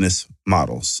fitness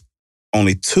models.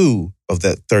 Only 2 of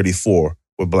that 34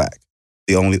 were black.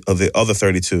 The other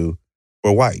 32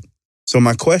 were white. So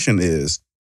my question is,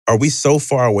 are we so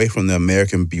far away from the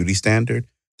American beauty standard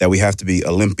that we have to be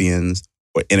Olympians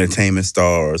or entertainment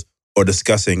stars or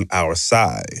discussing our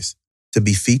size to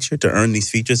be featured, to earn these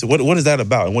features? What is that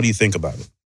about, and what do you think about it?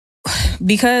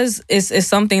 Because it's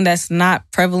something that's not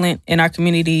prevalent in our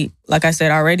community. Like I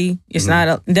said already, it's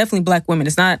not definitely black women.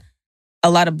 It's not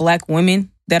a lot of black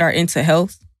women that are into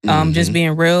health. Just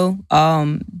being real,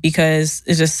 because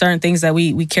it's just certain things that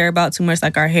we care about too much,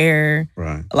 like our hair.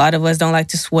 Right. A lot of us don't like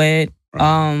to sweat.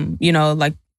 Right.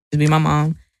 Like to be my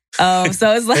mom. So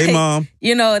it's like, hey, Mom.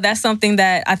 That's something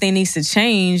that I think needs to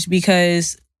change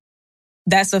because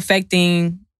that's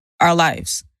affecting our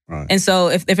lives. Right. And so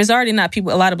if it's already not a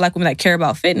lot of black women that care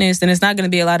about fitness, then it's not going to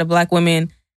be a lot of black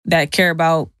women that care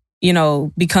about,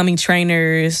 becoming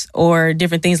trainers or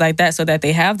different things like that so that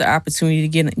they have the opportunity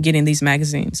to get in these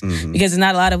magazines. Mm-hmm. Because there's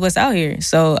not a lot of us out here.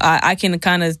 So I can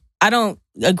I don't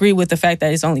agree with the fact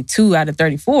that it's only 2 out of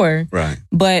 34. Right.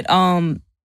 But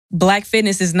black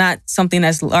fitness is not something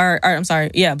that's large.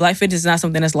 Black fitness is not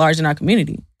something that's large in our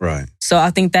community. Right. So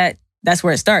I think that's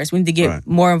where it starts. We need to get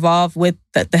more involved with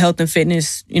the health and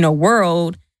fitness,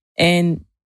 world. And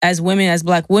as women, as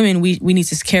black women, we need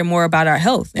to care more about our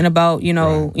health and about,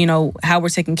 how we're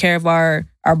taking care of our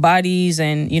bodies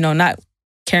and, not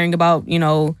caring about,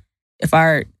 if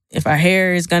our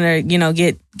hair is gonna,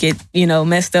 get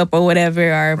messed up or whatever,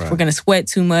 or if we're gonna sweat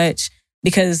too much,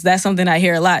 because that's something I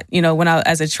hear a lot. When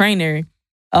as a trainer,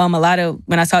 when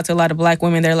I talk to a lot of black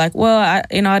women, they're like, well, I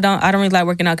don't really like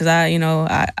working out because I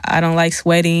don't like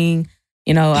sweating.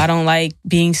 I don't like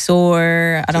being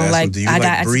sore. I don't like,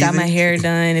 I just got my hair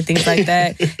done and things like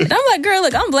that. And I'm like, girl,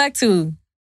 look, I'm black too,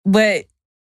 but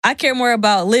I care more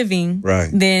about living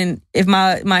than if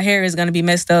my hair is going to be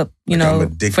messed up, for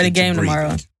the game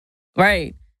tomorrow.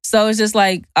 Right. So it's just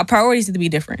like our priorities need to be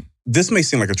different. This may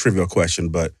seem like a trivial question,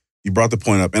 but you brought the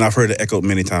point up and I've heard it echoed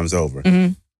many times over.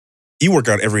 Mm-hmm. You work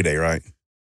out every day, right?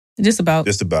 Just about.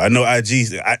 I know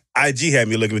IG had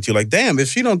me looking at you like, damn, if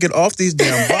she don't get off these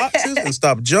damn boxes and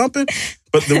stop jumping.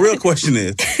 But the real question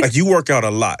is, like, you work out a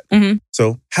lot. Mm-hmm.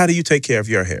 So how do you take care of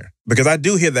your hair? Because I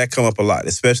do hear that come up a lot,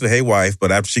 especially, hey, wife,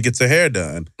 but after she gets her hair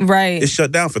done, right, it's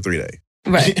shut down for 3 days.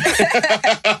 Right.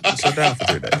 It's shut down for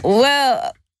 3 days.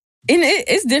 Well,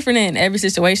 it's different in every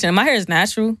situation. My hair is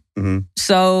natural. Mm-hmm.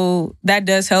 So that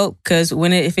does help because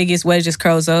if it gets wet, it just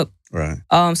curls up. Right.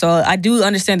 So I do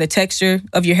understand the texture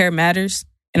of your hair matters.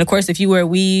 And of course, if you wear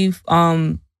weave,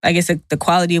 I guess the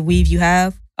quality of weave you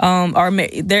have.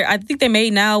 I think they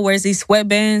made now where it's these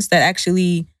sweatbands that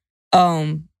actually,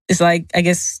 it's like, I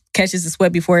guess, catches the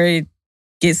sweat before it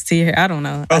gets to your hair. I don't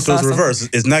know. Oh, so it's reverse.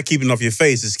 It's not keeping off your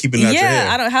face. It's keeping out your hair.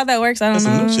 Yeah, how that works, I don't know.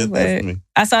 That's some new shit for me.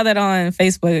 I saw that on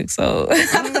Facebook, so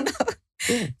I don't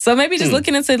know. So maybe just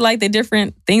looking into like the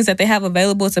different things that they have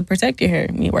available to protect your hair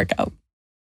when you work out.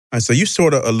 All right, so you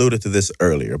sort of alluded to this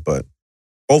earlier, but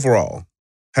overall,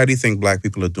 how do you think black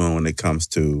people are doing when it comes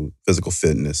to physical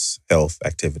fitness, health,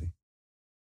 activity?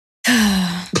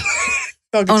 On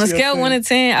a scale of 1 to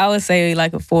 10, I would say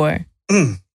like a 4.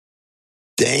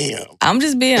 Damn. I'm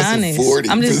just being honest.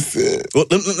 40%. Well,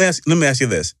 let me ask you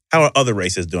this. How are other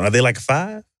races doing? Are they like a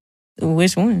 5?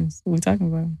 Which ones are we talking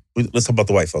about? Let's talk about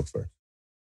the white folks first.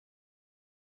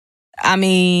 I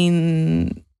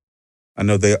mean, I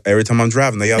know every time I'm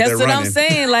driving, they out there running. That's what I'm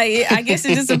saying. Like, I guess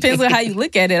it just depends on how you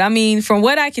look at it. I mean, from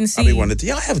what I can see, I be wondering, do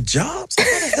y'all have jobs? How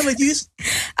the hell are you?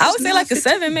 I would say like a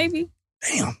 7, maybe.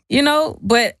 Damn. You know,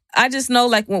 but I just know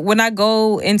like when I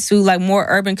go into like more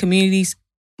urban communities,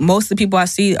 most of the people I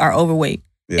see are overweight.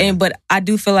 Yeah. But I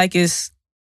do feel like it's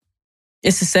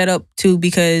a setup too,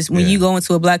 because when you go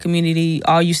into a black community,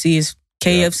 all you see is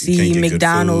KFC,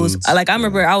 McDonald's. Like I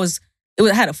remember I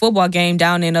had a football game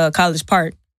down in College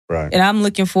Park. Right. And I'm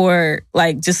looking for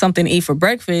like just something to eat for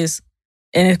breakfast.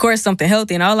 And of course something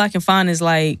healthy. And all I can find is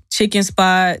like chicken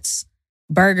spots,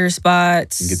 burger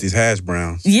spots. You get these hash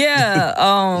browns. Yeah.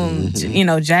 You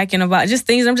know, Jack in the Box. Just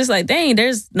things I'm just like, dang,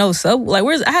 there's no Subway.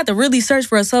 Like I had to really search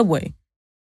for a Subway.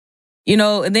 You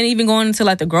know, and then even going into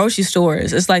like the grocery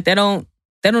stores, it's like they don't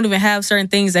even have certain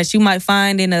things that you might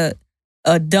find in a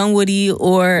Dunwoody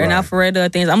or an Alpharetta or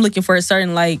things. I'm looking for a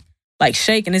certain like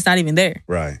shake and it's not even there.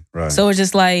 Right. So it's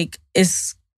just like,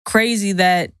 it's crazy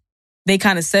that they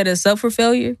kind of set us up for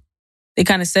failure. They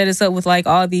kind of set us up with like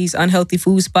all these unhealthy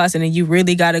food spots, and then you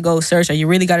really got to go search, or you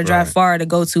really got to drive far to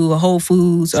go to a Whole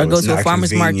Foods or go to a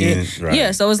farmer's market. Right.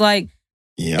 Yeah, so it's like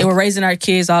they were raising our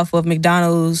kids off of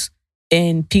McDonald's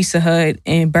and Pizza Hut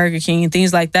and Burger King and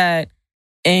things like that,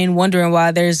 and wondering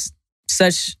why there's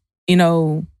such, you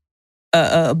know,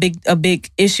 a big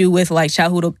issue with like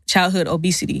childhood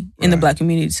obesity in the black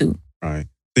community too. Right.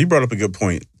 So you brought up a good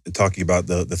point talking about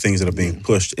the things that are being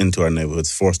pushed into our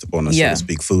neighborhoods, forced upon us, so to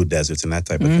speak, food deserts and that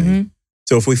type of thing.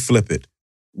 So if we flip it,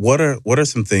 what are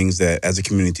some things that as a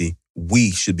community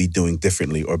we should be doing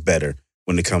differently or better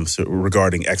when it comes to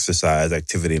regarding exercise,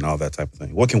 activity, and all that type of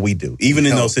thing? What can we do, even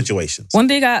in those situations? One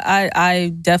thing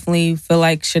I definitely feel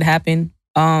like should happen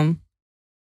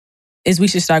is we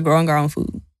should start growing our own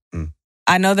food.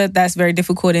 I know that that's very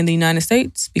difficult in the United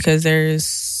States because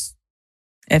there's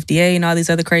FDA and all these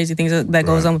other crazy things that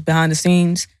goes on behind the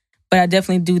scenes. But I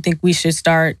definitely do think we should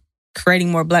start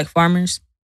creating more black farmers.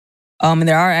 And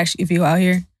there are actually a few out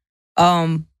here.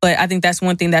 But I think that's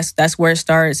one thing that's where it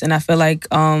starts. And I feel like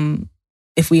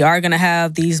if we are going to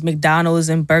have these McDonald's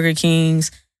and Burger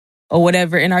Kings or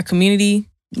whatever in our community,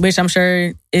 which I'm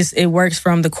sure it works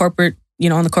from the corporate, you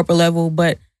know, on the corporate level,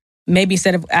 but maybe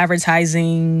instead of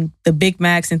advertising the Big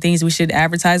Macs and things, we should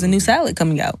advertise a new salad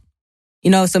coming out.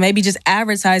 You know, so maybe just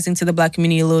advertising to the black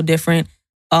community a little different.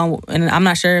 And I'm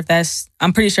not sure if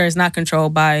I'm pretty sure it's not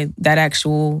controlled by that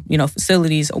actual, you know,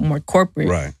 facilities or more corporate.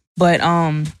 Right. But,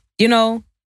 you know,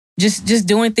 just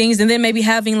doing things, and then maybe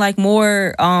having like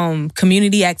more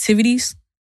community activities.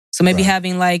 So maybe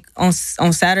having like on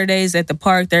Saturdays at the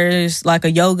park, there's like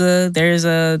a yoga, there's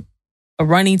a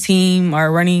running team or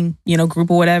a running, you know, group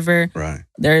or whatever. Right.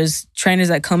 There's trainers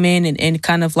that come in and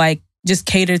kind of like just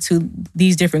cater to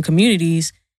these different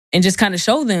communities and just kind of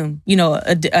show them, you know,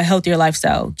 a healthier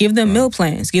lifestyle. Give them meal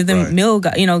plans. Give them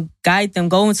guide them.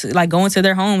 Go into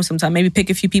their homes sometime. Maybe pick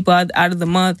a few people out of the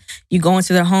month. You go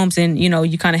into their homes and, you know,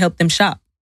 you kind of help them shop.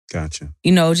 Gotcha.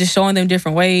 You know, just showing them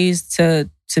different ways to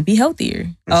be healthier.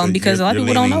 So because a lot of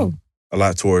people don't know. A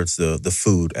lot towards the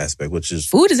food aspect, which is...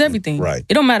 Food is everything. Right.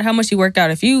 It don't matter how much you work out.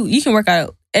 If you can work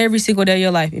out every single day of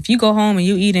your life. If you go home and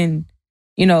you eating,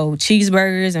 you know,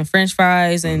 cheeseburgers and French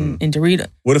fries and Doritos.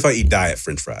 What if I eat diet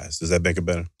French fries? Does that make it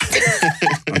better?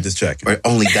 I'm just checking. Or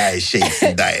only diet shakes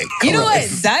and diet. You know what?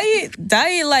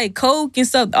 Diet like Coke and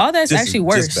stuff, all that's actually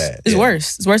worse. Just bad. It's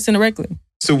worse. It's worse than the regular.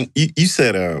 So you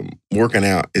said working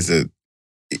out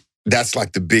that's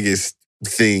like the biggest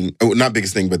thing. Oh, not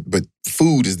biggest thing, but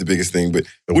food is the biggest thing. But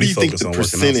what do you think the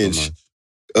percentage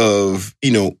of,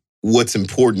 you know, what's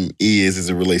important is as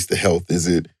it relates to health? Is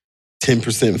it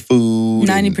 10% food?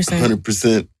 90%.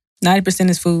 100%? 90%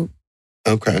 is food.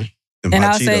 Okay. And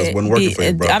I'll say, I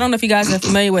don't know if you guys are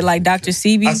familiar with like Dr.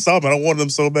 Sebi. I saw them. I wanted them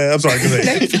so bad. I'm sorry.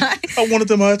 I wanted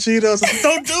them hot Cheetos.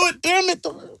 Don't do it. Damn it.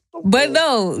 But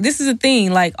no, this is the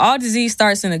thing. Like all disease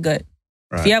starts in the gut.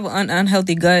 Right. If you have an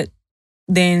unhealthy gut,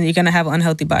 then you're going to have an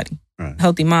unhealthy body,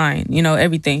 healthy mind, you know,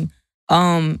 everything.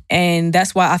 And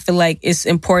that's why I feel like it's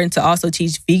important to also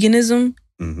teach veganism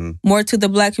more to the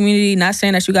black community. Not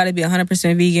saying that you got to be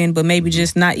 100% vegan, but maybe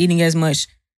just not eating as much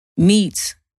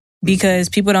meat because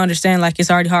people don't understand, like,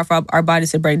 it's already hard for our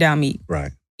bodies to break down meat.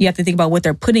 Right. You have to think about what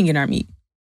they're putting in our meat.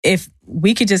 If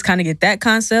we could just kind of get that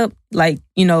concept, like,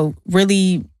 you know,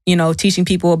 really, you know, teaching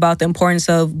people about the importance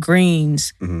of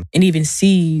greens and even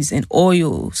seeds and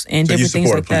oils and different things like that. So you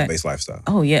support a plant-based lifestyle?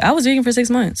 Oh, yeah. I was vegan for 6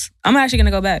 months. I'm actually going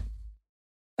to go back.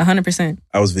 100%.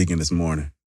 I was vegan this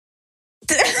morning.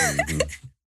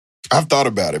 I've thought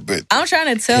about it, but... I'm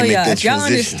trying to tell y'all, if y'all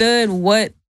understood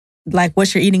what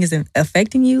you're eating is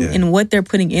affecting you and what they're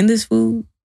putting in this food,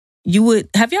 you would...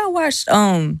 Have y'all watched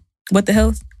What the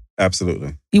Health?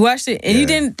 Absolutely. You watched it and you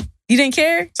didn't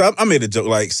care? So I made a joke,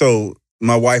 like, so...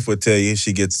 My wife would tell you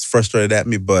she gets frustrated at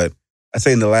me, but I'd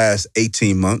say in the last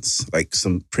 18 months, like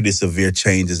some pretty severe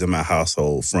changes in my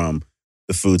household from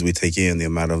the foods we take in, the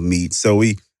amount of meat. So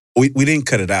we didn't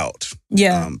cut it out.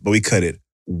 Yeah. But we cut it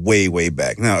way, way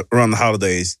back. Now, around the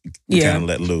holidays, we kind of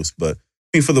let loose. But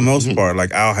I mean, for the most part,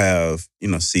 like I'll have,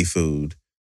 seafood,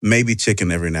 maybe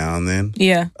chicken every now and then.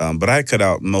 Yeah. But I cut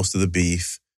out most of the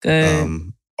beef.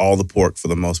 Good. All the pork for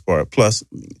the most part. Plus,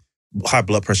 high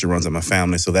blood pressure runs in my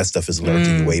family, so that stuff is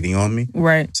lurking, waiting on me.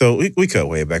 Right. So we cut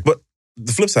way back. But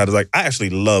the flip side is like, I actually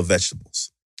love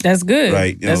vegetables. That's good.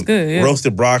 Right? That's good. Yeah.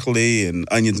 Roasted broccoli and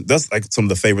onions, that's like some of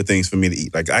the favorite things for me to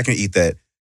eat. Like I can eat that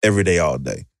every day, all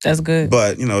day. That's good.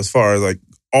 But, as far as like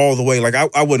all the way, like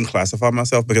I wouldn't classify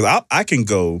myself because I can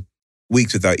go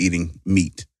weeks without eating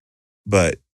meat.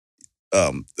 But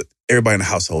everybody in the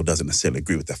household doesn't necessarily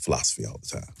agree with that philosophy all the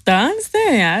time.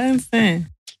 I understand.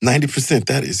 90%,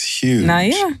 that is huge.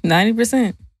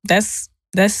 90%.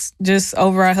 That's just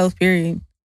overall health, period.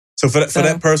 So for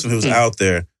that person who's out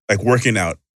there, like working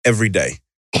out every day,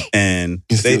 and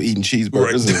you're still eating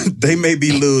cheeseburgers. They may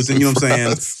be losing, you know what I'm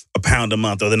saying, a pound a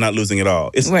month, or they're not losing at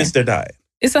all. It's their diet.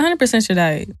 It's 100% your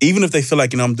diet. Even if they feel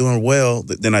like, I'm doing well,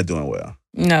 they're not doing well.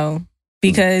 No.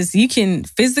 Because you can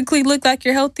physically look like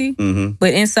you're healthy,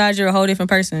 but inside you're a whole different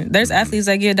person. There's athletes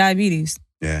that get diabetes.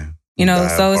 Yeah.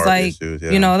 So it's like, issues,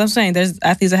 you know what I'm saying? There's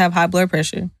athletes that have high blood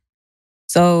pressure.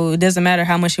 So it doesn't matter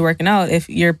how much you're working out if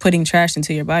you're putting trash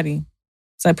into your body.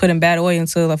 It's like putting bad oil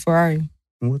into a Ferrari.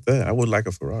 With that, I would like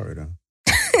a Ferrari, though.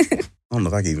 I don't know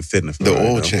if I can even fit in a Ferrari. The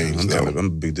oil change, I'm a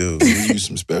big dude. You use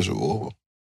some special oil.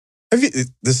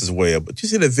 This is way up, but you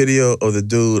see that video of the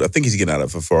dude? I think he's getting out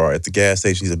of a Ferrari at the gas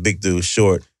station. He's a big dude,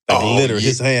 short.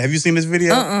 His hand. Have you seen this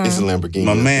video? It's a Lamborghini.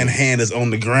 My man's hand is on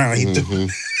the ground.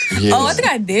 Yeah. Oh, I think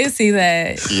I did see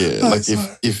that. Yeah, like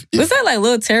if was that like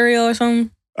Lil Terrio or something?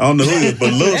 I don't know who it is,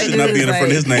 but Lil should not be in front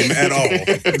of his name at all.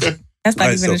 That's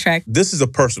not even a track. This is a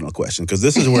personal question because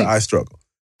this is where I struggle.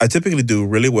 I typically do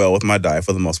really well with my diet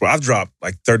for the most part. I've dropped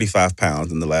like 35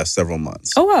 pounds in the last several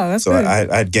months. Oh, wow. That's good.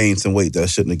 I had gained some weight that I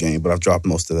shouldn't have gained, but I've dropped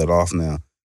most of that off now.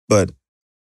 But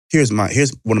here's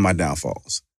one of my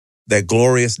downfalls. That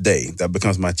glorious day that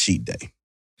becomes my cheat day.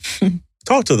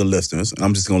 Talk to the listeners, and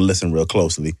I'm just going to listen real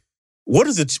closely. What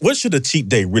should a cheat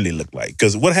day really look like?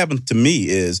 Because what happened to me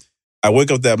is I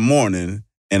wake up that morning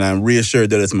and I'm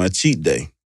reassured that it's my cheat day.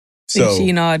 So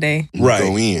cheating all day.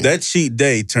 Right. That cheat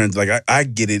day turns like I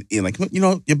get it in. Like,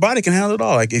 your body can handle it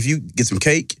all. Like if you get some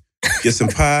cake, get some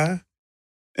pie,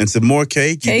 and some more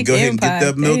cake, you can go ahead and get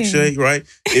that milkshake, right?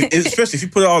 Especially if you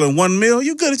put it all in one meal,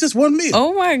 you're good. It's just one meal.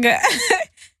 Oh my God.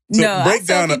 So break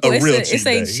down a real cheat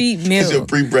day. It's a cheat meal. It's your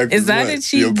pre-breakfast. It's not a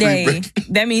cheat day.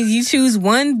 That means you choose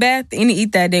one bad thing to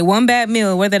eat that day. One bad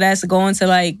meal, whether that's going to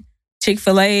like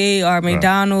Chick-fil-A or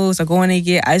McDonald's or going to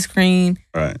get ice cream.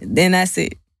 Right. Then that's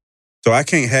it. So I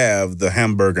can't have the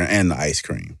hamburger and the ice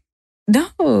cream. No.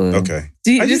 Okay.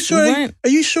 Are you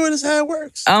sure that's how it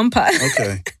works?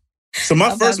 Okay. So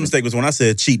my first mistake was when I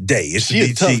said cheat day. It should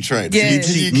be tough trader.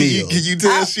 Cheat meal. Can you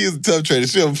tell she is a tough trader?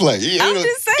 She don't play. I'm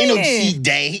just saying. Ain't no cheat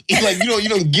day. It's like you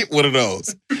don't get one of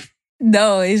those.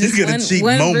 No, it's just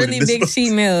one really big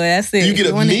cheat meal. That's it. You get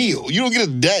a meal. You don't get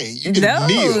a day. You get a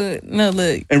meal. No,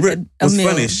 look. And what's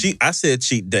funny is I said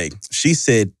cheat day. She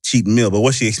said cheat meal, but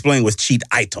what she explained was cheat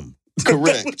item.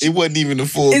 Correct. It wasn't even a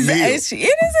full meal. It is a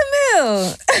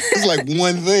meal. It's like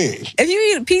one thing. If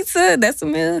you eat pizza, that's a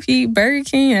meal. If you eat Burger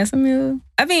King, that's a meal.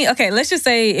 I mean, okay, let's just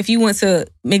say if you went to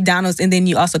McDonald's and then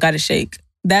you also got a shake,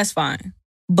 that's fine.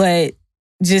 But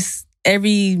just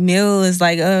every meal is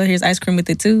like, oh, here's ice cream with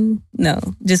it too. No,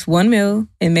 just one meal.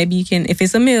 And maybe you can, if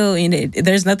it's a meal and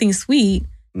there's nothing sweet,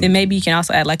 then maybe you can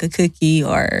also add like a cookie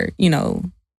or,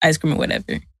 ice cream or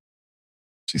whatever.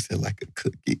 She said like a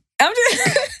cookie. I'm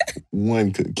just...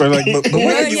 One cookie. But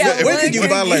where can you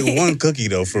buy like one cookie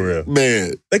though, for real?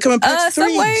 Man. They come in packs of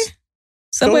threes.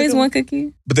 Subway's one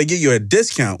cookie. But they give you a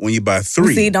discount when you buy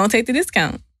 3. See, don't take the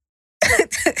discount.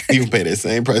 You can pay that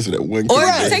same price for that one cookie.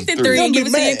 Or take the 3 and give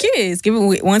it to your kids. Give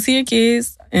it one to your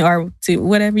kids or to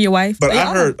whatever, your wife. But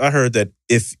I heard that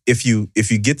if you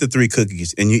get the 3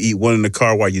 cookies and you eat one in the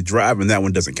car while you're driving, that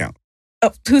one doesn't count.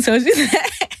 Oh, who told you that?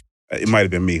 It might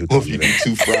have been me who told you you that.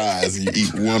 eat 2 fries and you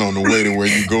eat one on the way to where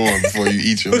you're going before you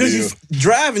eat your because meal. Because you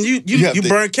driving, you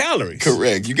burn calories.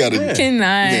 Correct. You got to... You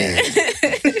cannot.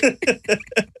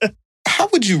 How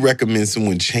would you recommend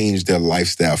someone change their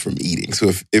lifestyle from eating?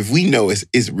 So if we know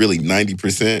it's really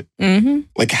 90%,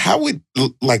 like how would,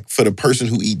 like for the person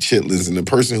who eat chitlins and the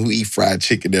person who eat fried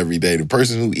chicken every day, the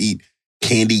person who eat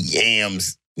candy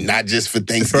yams, not just for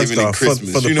Thanksgiving and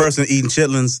Christmas. For the person eating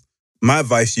chitlins, my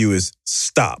advice to you is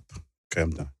stop. Okay,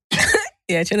 I'm done.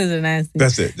 Yeah, chitlins are nasty.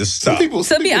 That's it. Just stop. Some people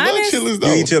be love honest- chitlins, You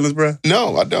though. eat chillins, bro?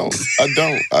 No, I don't.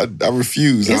 I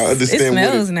refuse. I understand It what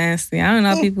smells nasty. I don't know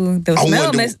how people. The I smell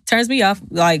wonder- turns me off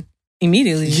like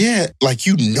immediately. Yeah, like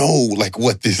like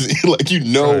what this is. Like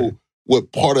Right.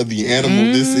 what part of the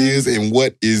animal this is and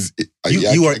what is.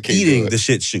 You are I can't do eating it. the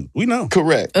shit shoot. We know.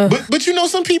 Correct. Ugh. But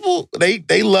some people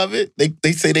they love it.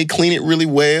 They say they clean it really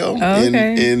well. Oh,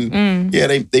 okay. And yeah,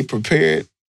 they prepare it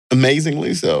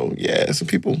amazingly. So yeah, some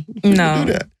people No.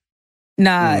 do that.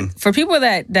 Nah, for people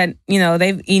that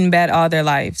they've eaten bad all their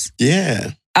lives,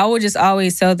 Yeah. I would just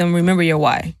always tell them, remember your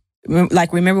why.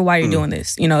 Remember why you're doing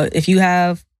this. If you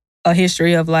have a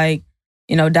history of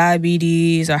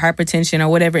diabetes or hypertension or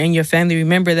whatever in your family,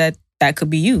 remember that could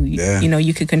be you. Yeah.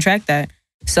 You could contract that.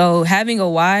 So having a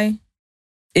why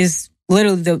is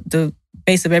literally the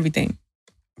base of everything.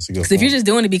 That's a good Because if you're point. just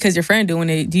doing it because your friend doing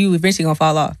it, you eventually gonna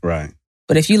fall off. Right.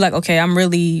 But if you like, okay, I'm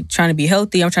really trying to be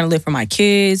healthy. I'm trying to live for my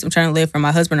kids. I'm trying to live for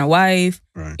my husband or wife.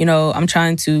 Right. I'm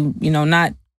trying to,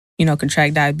 not,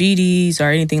 contract diabetes or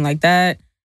anything like that.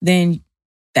 Then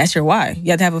that's your why. You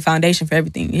have to have a foundation for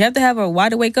everything. You have to have a why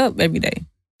to wake up every day.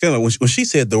 Feel like when she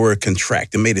said the word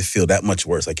contract, it made it feel that much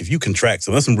worse. Like if you contract,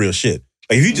 so that's some real shit.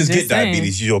 Like if you just Just get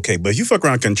diabetes, you're okay. But if you fuck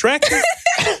around contracting,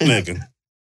 nigga,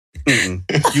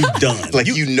 you done. Like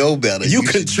you know better. you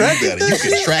should do contracted better. You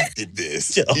that? contracted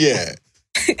this. Yo. Yeah.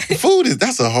 Food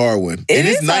that's a hard one. It and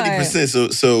it's is hard.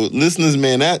 90%. So listeners,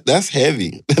 man, that's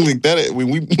heavy. Like that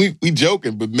we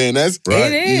joking, but man, that's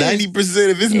Right. It is. 90%.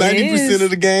 If it's 90% is. of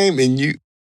the game and you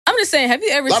I'm just saying, have you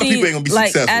ever A lot of seen people ain't gonna be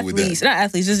like successful with that. athletes, not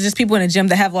athletes, just people in the gym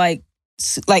that have like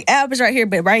abs right here,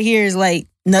 but right here is like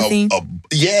nothing.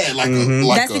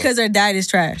 Mhm. That's because their diet is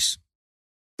trash.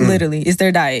 Mm. Literally, it's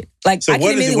their diet. Like So I what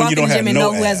can't is it immediately when walk you in the don't gym have and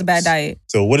no know who has a bad abs? diet.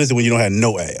 So what is it when you don't have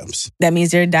no abs? That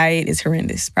means their diet is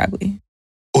horrendous, probably.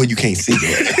 or you can't see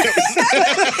that.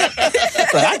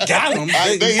 I got them.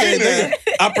 They in there.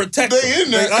 I protect them. They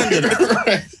in there. They under there.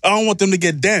 Right. I don't want them to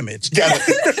get damaged. You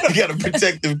got a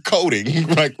protective coating.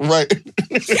 Right.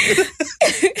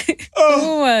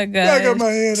 Oh my I god! got my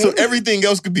hand So up. everything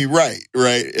else could be right?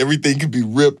 Everything could be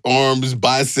ripped, arms,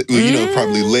 biceps,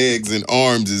 probably legs and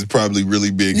arms is probably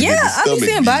really big. and then Yeah, the I've been stomach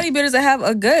seeing be- bodybuilders that have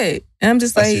a gut, and I'm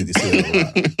just I like, see it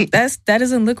a lot. that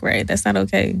doesn't look right. That's not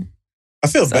okay. I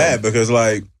feel So- bad because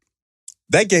like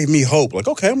that gave me hope. Like,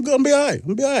 okay, I'm gonna be all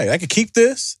right. I can keep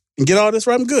this and get all this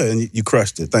right. I'm good. And you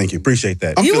crushed it. Thank you. Appreciate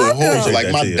that. I'm You feeling welcome. horrible. Like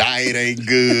Appreciate my that, Tia. diet ain't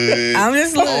good. I'm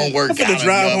just I don't work I'm finna out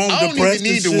drive enough. home I don't depressed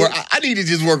even need and to work. shit. I need to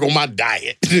just work on my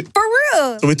diet. For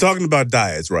real. So we're talking about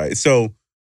diets, right? So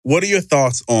what are your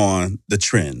thoughts on the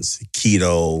trends?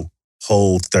 Keto,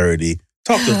 Whole30.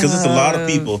 Talk to us, because it's a lot of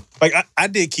people. Like I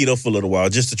did keto for a little while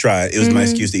just to try it. It was my Mhm.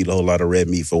 excuse to eat a whole lot of red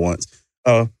meat for once.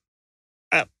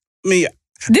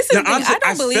 This is Now, the thing. honestly, I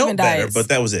don't believe felt in better, diets. but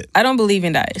that was it. I don't believe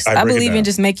in diets. I I break it believe down. in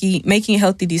just making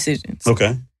healthy decisions.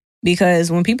 Okay. Because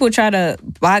when people try to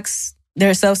box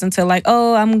themselves into like,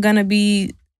 oh, I'm gonna do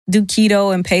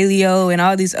keto and paleo and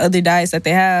all these other diets that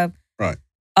they have, Right.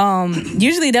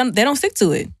 Usually they don't stick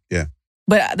to it. Yeah.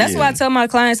 But that's why I tell my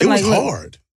clients, It I'm was like, look,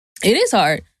 hard. it is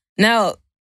hard. Now,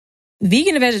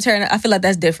 vegan and vegetarian, I feel like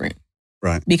that's different.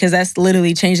 Right. Because that's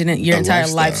literally changing your A entire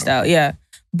lifestyle. lifestyle. Yeah.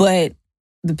 But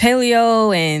the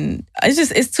paleo and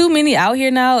it's too many out here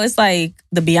now. It's like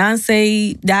the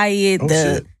Beyonce diet, Oh,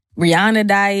 the shit. Rihanna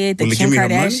diet, the Will it Kim give me her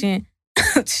money? Kardashian.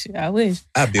 I wish.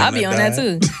 I'll be on that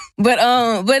diet. too. But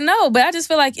I just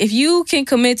feel like if you can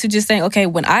commit to just saying, okay,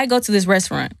 when I go to this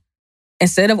restaurant,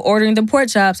 instead of ordering the pork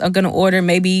chops, I'm gonna order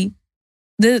maybe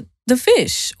the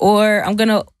fish, or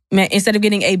instead of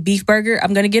getting a beef burger,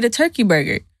 I'm gonna get a turkey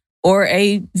burger or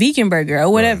a vegan burger or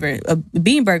whatever, a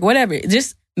bean burger, whatever.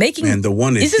 Just making Man, the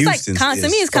one in it's just Houston like to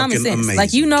me, it's common sense. Amazing.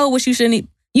 Like you know what you shouldn't eat.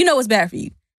 You know what's bad for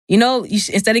you. You know,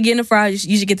 instead of getting the fries,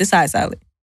 you should get the side salad.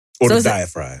 Or so the it's a- diet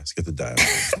fries. Get the diet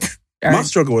fries. All My right?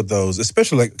 struggle with those,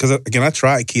 especially like, because again, I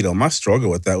tried keto. My struggle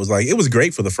with that was like, it was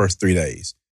great for the first 3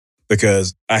 days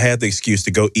because I had the excuse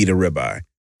to go eat a ribeye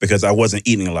because I wasn't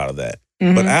eating a lot of that.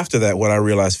 Mhm. But after that, what I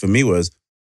realized for me was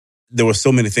there were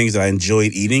so many things that I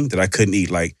enjoyed eating that I couldn't eat.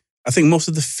 Like, I think most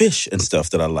of the fish and stuff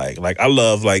that I like. Like, I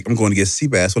love, like, I'm going to get sea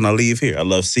bass when I leave here. I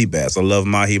love sea bass. I love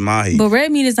mahi-mahi. But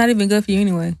red meat is not even good for you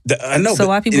anyway. I know, So but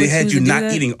why people it had choose you to do not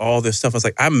that? eating all this stuff. I was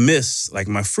like, I miss, like,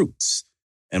 my fruits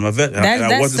and my veg. and I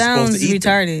That wasn't sounds supposed to eat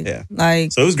them. retarded. Yeah.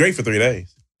 Like So it was great for 3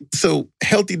 days. So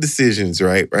healthy decisions,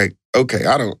 right? Right. Okay.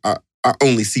 I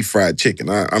only see fried chicken.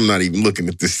 I'm not even looking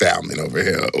at the salmon over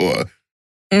here. Or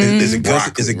Is mhm. it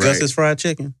broccoli, Is it right? Gus's fried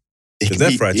chicken? it 'Cause could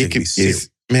that fried chicken be it's-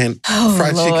 man, Oh,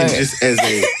 fried Lord. chicken just as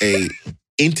a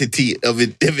entity of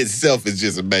itself is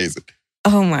just amazing.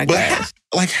 Oh my But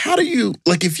gosh. how do you,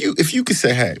 like, if you could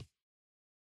say, hey,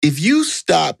 if you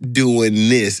stop doing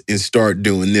this and start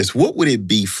doing this, what would it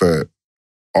be for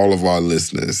all of our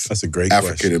listeners? That's a great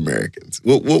African Americans.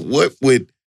 What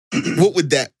would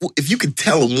that, if you could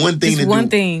tell them one thing Just to one do?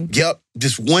 thing. Yep,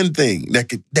 just one thing that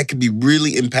could be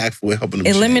really impactful in helping them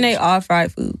Eliminate change. all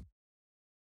fried food.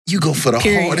 You go for the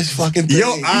Period. hardest fucking thing.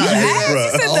 Yo, You said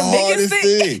the the hardest biggest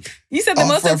thing. thing. You said the All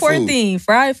most fried important food. thing,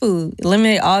 fried food.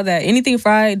 Eliminate all that. Anything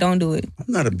fried, don't do it. I'm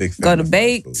not a big fan Go to of fried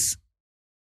bakes.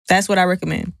 That's what I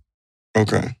recommend.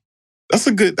 Okay. That's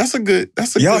a good.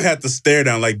 Y'all had to stare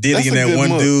down like Diddy That's and a that good one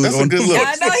look. dude. That's a on good the- look.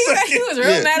 Yeah, I know he was real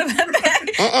Yeah. mad about that.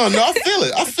 No,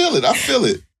 I feel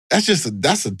it.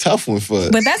 That's a tough one for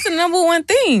But that's the number one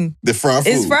thing. the fried food.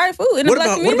 It's fried food in the What black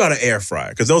about community. an air fryer?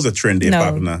 Because those are trendy and No.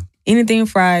 popular now. Anything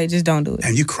fried, just don't do it.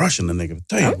 Damn, you crushing the nigga.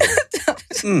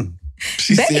 Damn.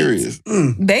 She's Baked. serious.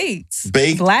 Baked.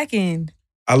 Baked. Blackened.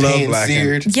 I love Pan blackened.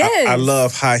 seared. Yes. I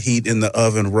love high heat in the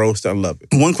oven roast. I love it.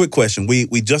 One quick question. We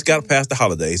just got past the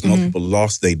holidays. Most people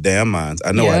lost their damn minds.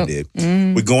 I know I Yep. did.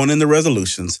 Mm. We're going into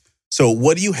resolutions. So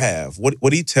what do you have? What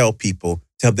do you tell people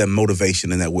to help that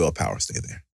motivation and that willpower stay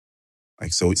there?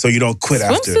 Like so you don't quit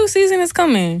after. Swimsuit season is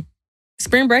coming.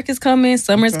 Spring break is coming.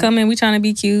 Summer's Okay. coming. We trying to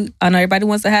be cute. I know everybody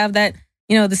wants to have that,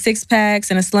 the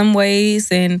 6-packs and the slim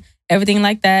waist and everything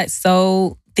like that.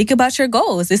 So think about your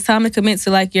goals. It's time to commit to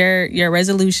like your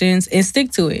resolutions and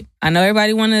stick to it. I know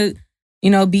everybody want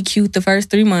to, be cute the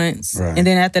first 3 months. Right. And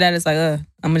then after that, it's like, I'm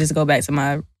going to just go back to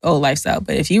my old lifestyle.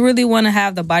 But if you really want to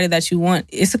have the body that you want,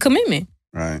 it's a commitment.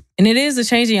 Right. And it is a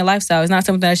change in your lifestyle. It's not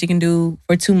something that you can do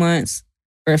for 2 months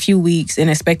or a few weeks and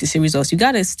expect to see results. You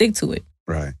got to stick to it.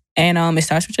 Right. And it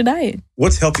starts with your diet.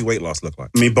 What's healthy weight loss look like?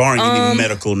 I mean, barring any Um,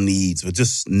 medical needs, but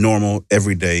just normal,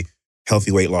 everyday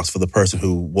healthy weight loss for the person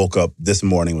who woke up this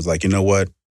morning and was like, you know what?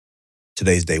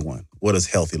 Today's day one. What does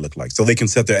healthy look like? So they can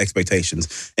set their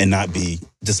expectations and not be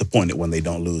disappointed when they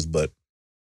don't lose, but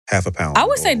half a pound. I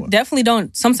would say or what. definitely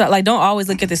don't always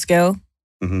look at the scale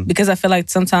Mhm. because I feel like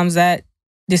sometimes that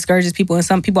discourages people. And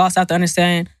some people also have to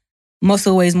understand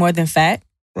muscle weighs more than fat.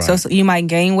 Right. So you might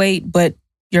gain weight, but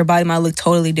your body might look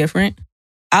totally different.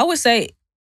 I would say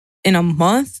in a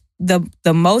month, the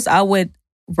most I would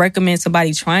recommend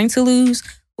somebody trying to lose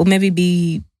will maybe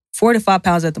be 4 to 5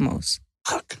 pounds at the most.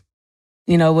 Fuck.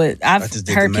 But I I've just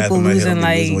did heard the math people in my head. losing I'm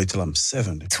gonna be losing like weight till I'm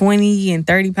 70. 20 and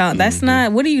 30 pounds. That's Mhm.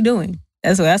 not, what are you doing?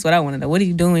 That's what I want to know. What are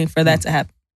you doing for that to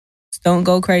happen? Just don't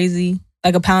go crazy.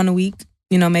 Like a pound a week,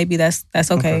 maybe that's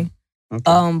okay. Okay.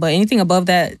 But anything above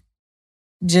that,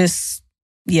 just,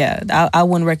 I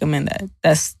wouldn't recommend that.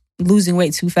 That's losing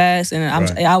weight too fast. And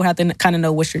Right. I would have to kind of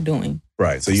know what you're doing.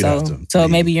 Right. So you have to. So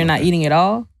maybe you're not eating at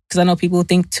all. Because I know people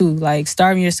think too, like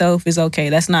starving yourself is okay.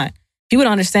 That's not. People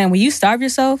don't understand when you starve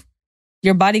yourself,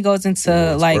 your body goes into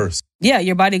Worse.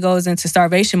 your body goes into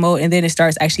starvation mode and then it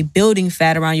starts actually building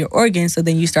fat around your organs. So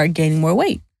then you start gaining more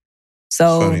weight.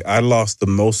 So Funny. I lost the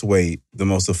most weight the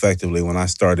most effectively when I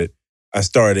started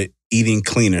eating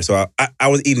cleaner. So I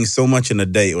was eating so much in a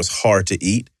day, it was hard to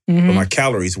eat. But mhm. my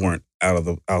calories weren't out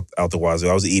the wazoo.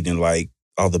 I was eating like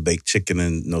all the baked chicken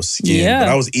and no skin. Yeah. But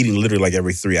I was eating literally like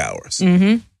every 3 hours.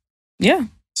 Yeah,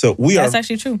 So that's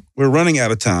actually true. we're running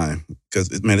out of time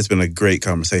because, man, it's been a great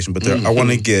conversation. But I want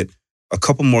to get a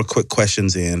couple more quick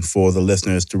questions in for the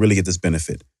listeners to really get this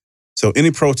benefit. So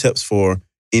any pro tips for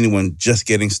anyone just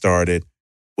getting started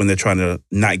when they're trying to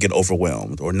not get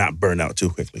overwhelmed or not burn out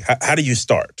too quickly? How do you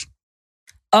start?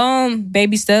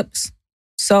 Baby steps.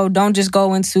 So don't just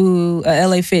go into a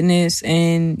LA Fitness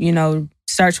and,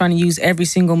 start trying to use every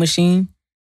single machine.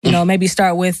 Maybe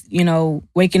start with,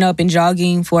 waking up and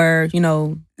jogging for,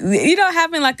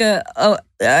 having like a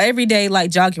everyday like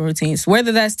jogging routines,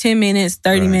 whether that's 10 minutes,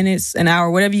 30 Right. minutes, an hour,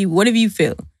 whatever you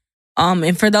feel.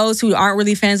 And for those who aren't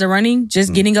really fans of running,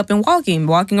 just getting up and walking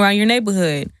around your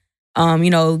neighborhood,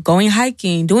 going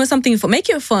hiking, doing something make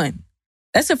it fun.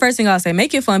 That's the first thing I'll say.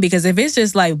 Make it fun, because if it's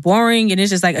just like boring and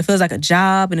it's just like, it feels like a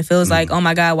job and it feels like, oh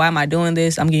my God, why am I doing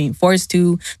this? I'm getting forced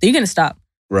to, then you're going to stop.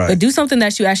 Right. But do something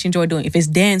that you actually enjoy doing. If it's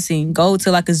dancing, go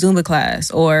to like a Zumba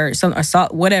class or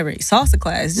whatever, salsa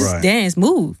class. Just Right. dance,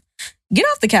 move. Get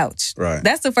off the couch. Right.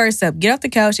 That's the first step. Get off the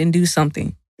couch and do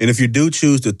something. And if you do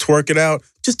choose to twerk it out,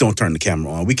 just don't turn the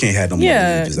camera on. We can't have no more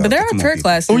Yeah, images but out there there. are Come on, twerk people.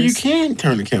 classes. Oh, you can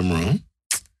turn the camera on.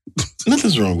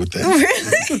 Nothing's wrong with that.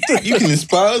 Really? You can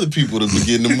inspire other people to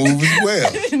begin to move as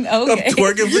well. I'm Okay.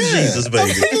 twerking for Jesus,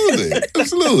 baby.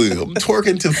 Absolutely. I'm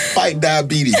twerking to fight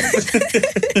diabetes.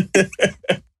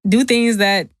 do things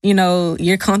that, you know,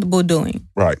 you're comfortable doing.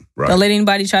 Right. Don't let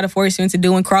anybody try to force you into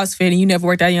doing CrossFit and you never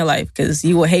worked out in your life because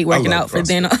you will hate working out for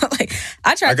then. Like,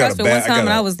 I tried CrossFit one time and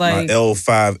I was like... My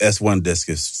L5 S1 disc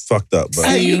is fucked up, but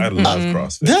I love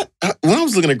CrossFit. When I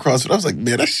was looking at CrossFit, I was like,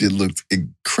 man, that shit looked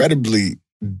incredibly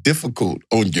difficult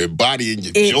on your body and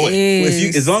your joint.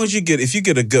 Well, if you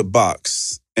get a good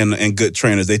box and good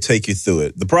trainers, they take you through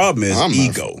it. The problem is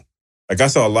ego. Like I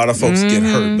saw a lot of folks get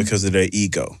hurt because of their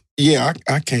ego. Yeah,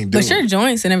 I can't do it. But your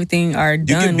joints and everything are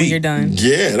done when you're done.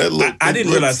 Yeah, that looked... I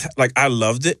didn't realize, like, I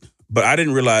loved it, but I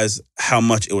didn't realize how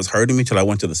much it was hurting me till I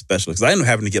went to the specialist. I ended up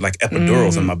having to get, like,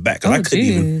 epidurals in my back. I couldn't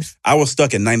even... I was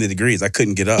stuck at 90 degrees. I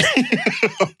couldn't get up.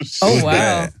 Oh, wow.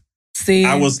 Bad. See?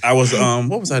 I was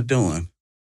what was I doing?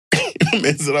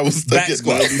 Man said I was stuck at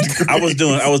 90 degrees. I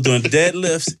was doing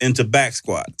deadlifts into back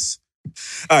squats.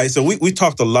 All right, so we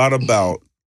talked a lot about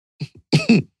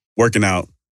working out,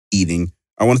 eating.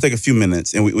 I want to take a few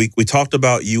minutes, and we talked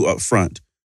about you up front,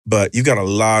 but you got a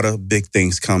lot of big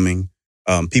things coming.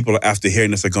 People after hearing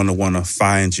this are going to want to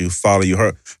find you, follow you.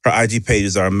 Her IG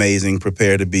pages are amazing.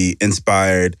 Prepare to be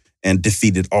inspired and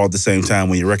defeated all at the same time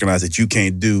when you recognize that you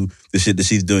can't do the shit that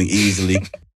she's doing easily,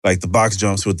 like the box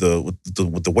jumps with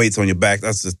the weights on your back.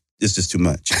 It's just too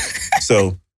much.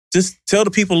 So just tell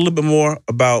the people a little bit more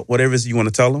about whatever it is you want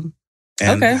to tell them.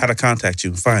 And how to contact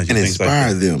you and find you. And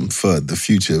inspire them for the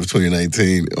future of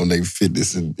 2019 on their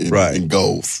fitness and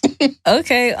goals.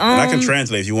 Okay. And I can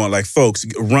translate if you want. Like, folks,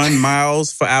 run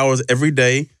miles for hours every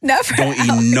day. Don't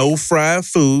eat no fried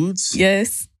foods.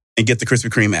 Yes. And get the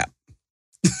Krispy Kreme app.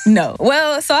 No.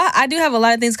 Well, so I do have a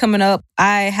lot of things coming up.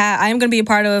 I am going to be a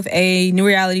part of a new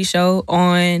reality show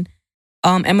on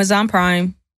Amazon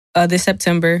Prime. This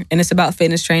September, and it's about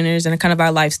fitness trainers and kind of our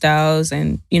lifestyles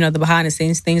and, you know, the behind the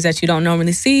scenes things that you don't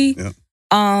normally see. Yep.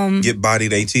 Get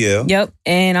Bodied ATL. Yep.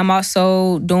 And I'm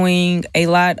also doing a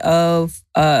lot of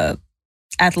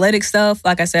athletic stuff.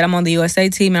 Like I said, I'm on the USA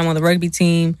team and I'm on the rugby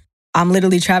team. I'm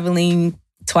literally traveling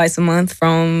twice a month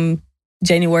from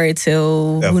January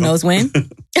till who knows when.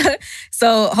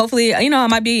 So hopefully, you know, I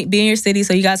might be in your city,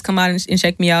 so you guys come out and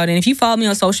check me out. And if you follow me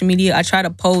on social media, I try to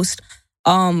post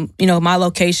you know, my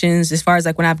locations as far as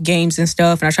like when I have games and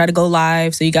stuff, and I try to go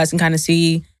live so you guys can kind of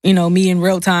see, you know, me in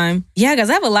real time. Yeah,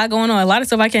 guys, I have a lot going on. A lot of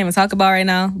stuff I can't even talk about right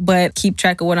now, but keep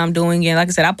track of what I'm doing. And like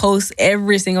I said, I post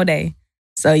every single day.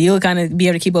 So you'll kind of be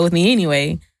able to keep up with me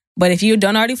anyway. But if you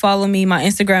don't already follow me, my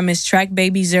Instagram is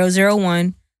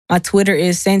trackbaby001. My Twitter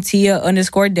is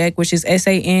Santia_Deck, which is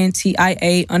SANTIA_DECK.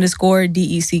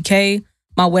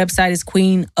 My website is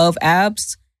Queen of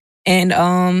Abs. And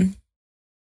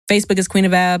Facebook is Queen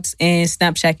of Abs, and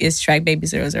Snapchat is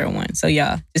TrackBaby001. So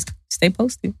y'all, just stay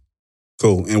posted.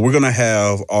 Cool. And we're going to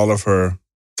have all of her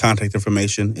contact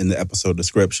information in the episode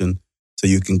description, so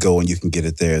you can go and you can get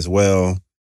it there as well.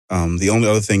 The only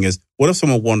other thing is, what if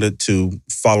someone wanted to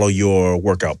follow your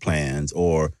workout plans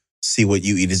or see what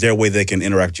you eat? Is there a way they can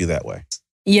interact with you that way?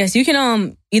 Yes, you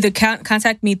can either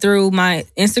contact me through my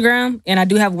Instagram, and I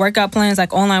do have workout plans,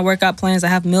 like online workout plans. I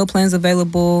have meal plans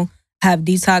available. I have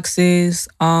detoxes.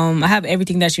 I have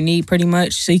everything that you need pretty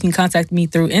much. So you can contact me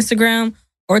through Instagram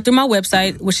or through my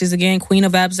website, which is, again,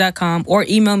 queenofabs.com, or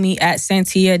email me at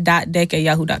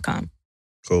santia.deck@yahoo.com.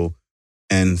 Cool.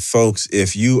 And folks,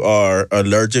 if you are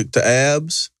allergic to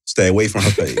abs, stay away from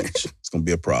her page. It's going to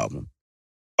be a problem.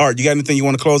 Art, you got anything you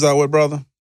want to close out with, brother?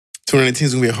 2019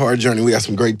 is going to be a hard journey. We got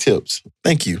some great tips.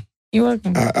 Thank you. You're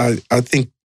welcome. I think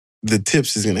the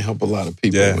tips is going to help a lot of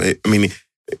people. Yeah. I mean,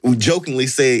 we jokingly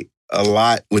say a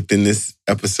lot within this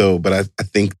episode, but I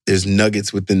think there's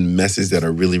nuggets within the message that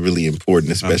are really, really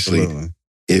important, especially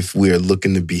if we're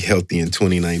looking to be healthy in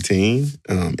 2019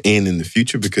 and in the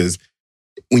future. Because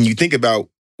when you think about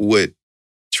what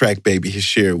Track Baby has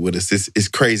shared with us, it's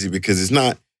crazy because it's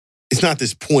not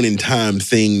this point in time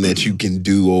thing that you can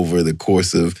do over the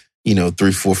course of,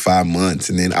 3, 4, 5 months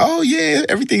and then, oh yeah,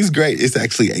 everything's great. It's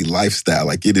actually a lifestyle.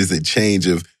 Like, it is a change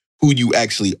of who you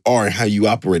actually are and how you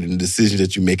operate and the decisions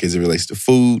that you make as it relates to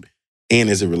food and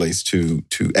as it relates to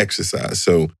exercise.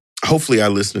 So hopefully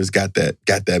our listeners got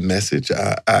that message.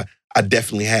 I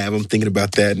definitely have. I'm thinking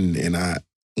about that, and I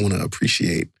want to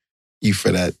appreciate you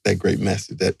for that great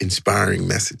message, that inspiring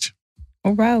message.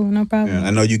 No problem. Yeah, I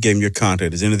know you gave me your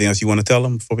contact. Is there anything else you want to tell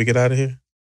them before we get out of here?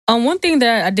 One thing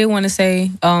that I did want to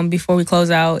say before we close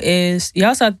out is you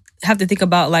also have to think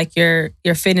about like your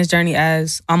fitness journey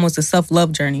as almost a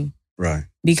self-love journey. Right.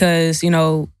 Because, in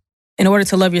order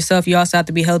to love yourself, you also have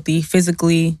to be healthy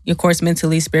physically, of course,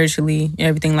 mentally, spiritually,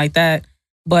 everything like that.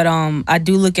 But I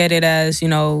do look at it as,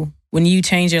 when you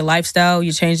change your lifestyle,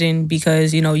 you're changing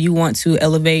because, you want to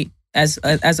elevate as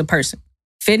a person.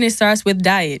 Fitness starts with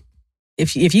diet.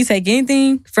 if you take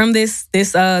anything from this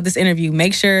interview,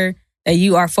 make sure that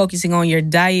you are focusing on your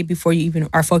diet before you even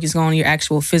are focusing on your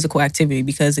actual physical activity.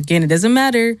 Because again, it doesn't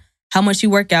matter how much you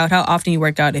work out, how often you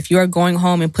work out. If you are going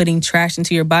home and putting trash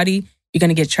into your body, you're going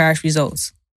to get trash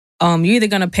results. You're either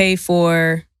going to pay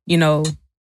for,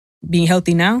 being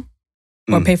healthy now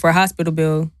or pay for a hospital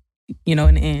bill, in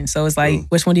the end. So it's like,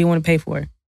 which one do you want to pay for?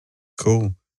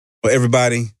 Cool. Well,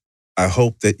 everybody, I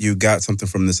hope that you got something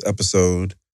from this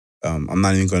episode. I'm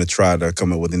not even going to try to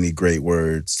come up with any great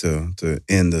words to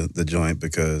end the joint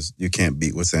because you can't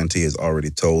beat what Santee has already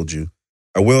told you.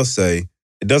 I will say,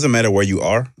 it doesn't matter where you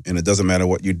are and it doesn't matter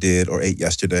what you did or ate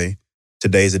yesterday.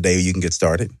 Today's a day you can get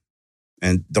started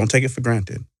and don't take it for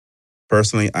granted.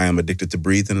 Personally, I am addicted to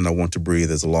breathing and I want to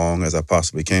breathe as long as I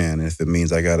possibly can. And if it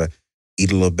means I got to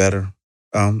eat a little better,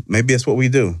 maybe that's what we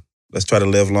do. Let's try to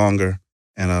live longer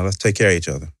and let's take care of each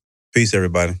other. Peace,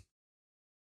 everybody.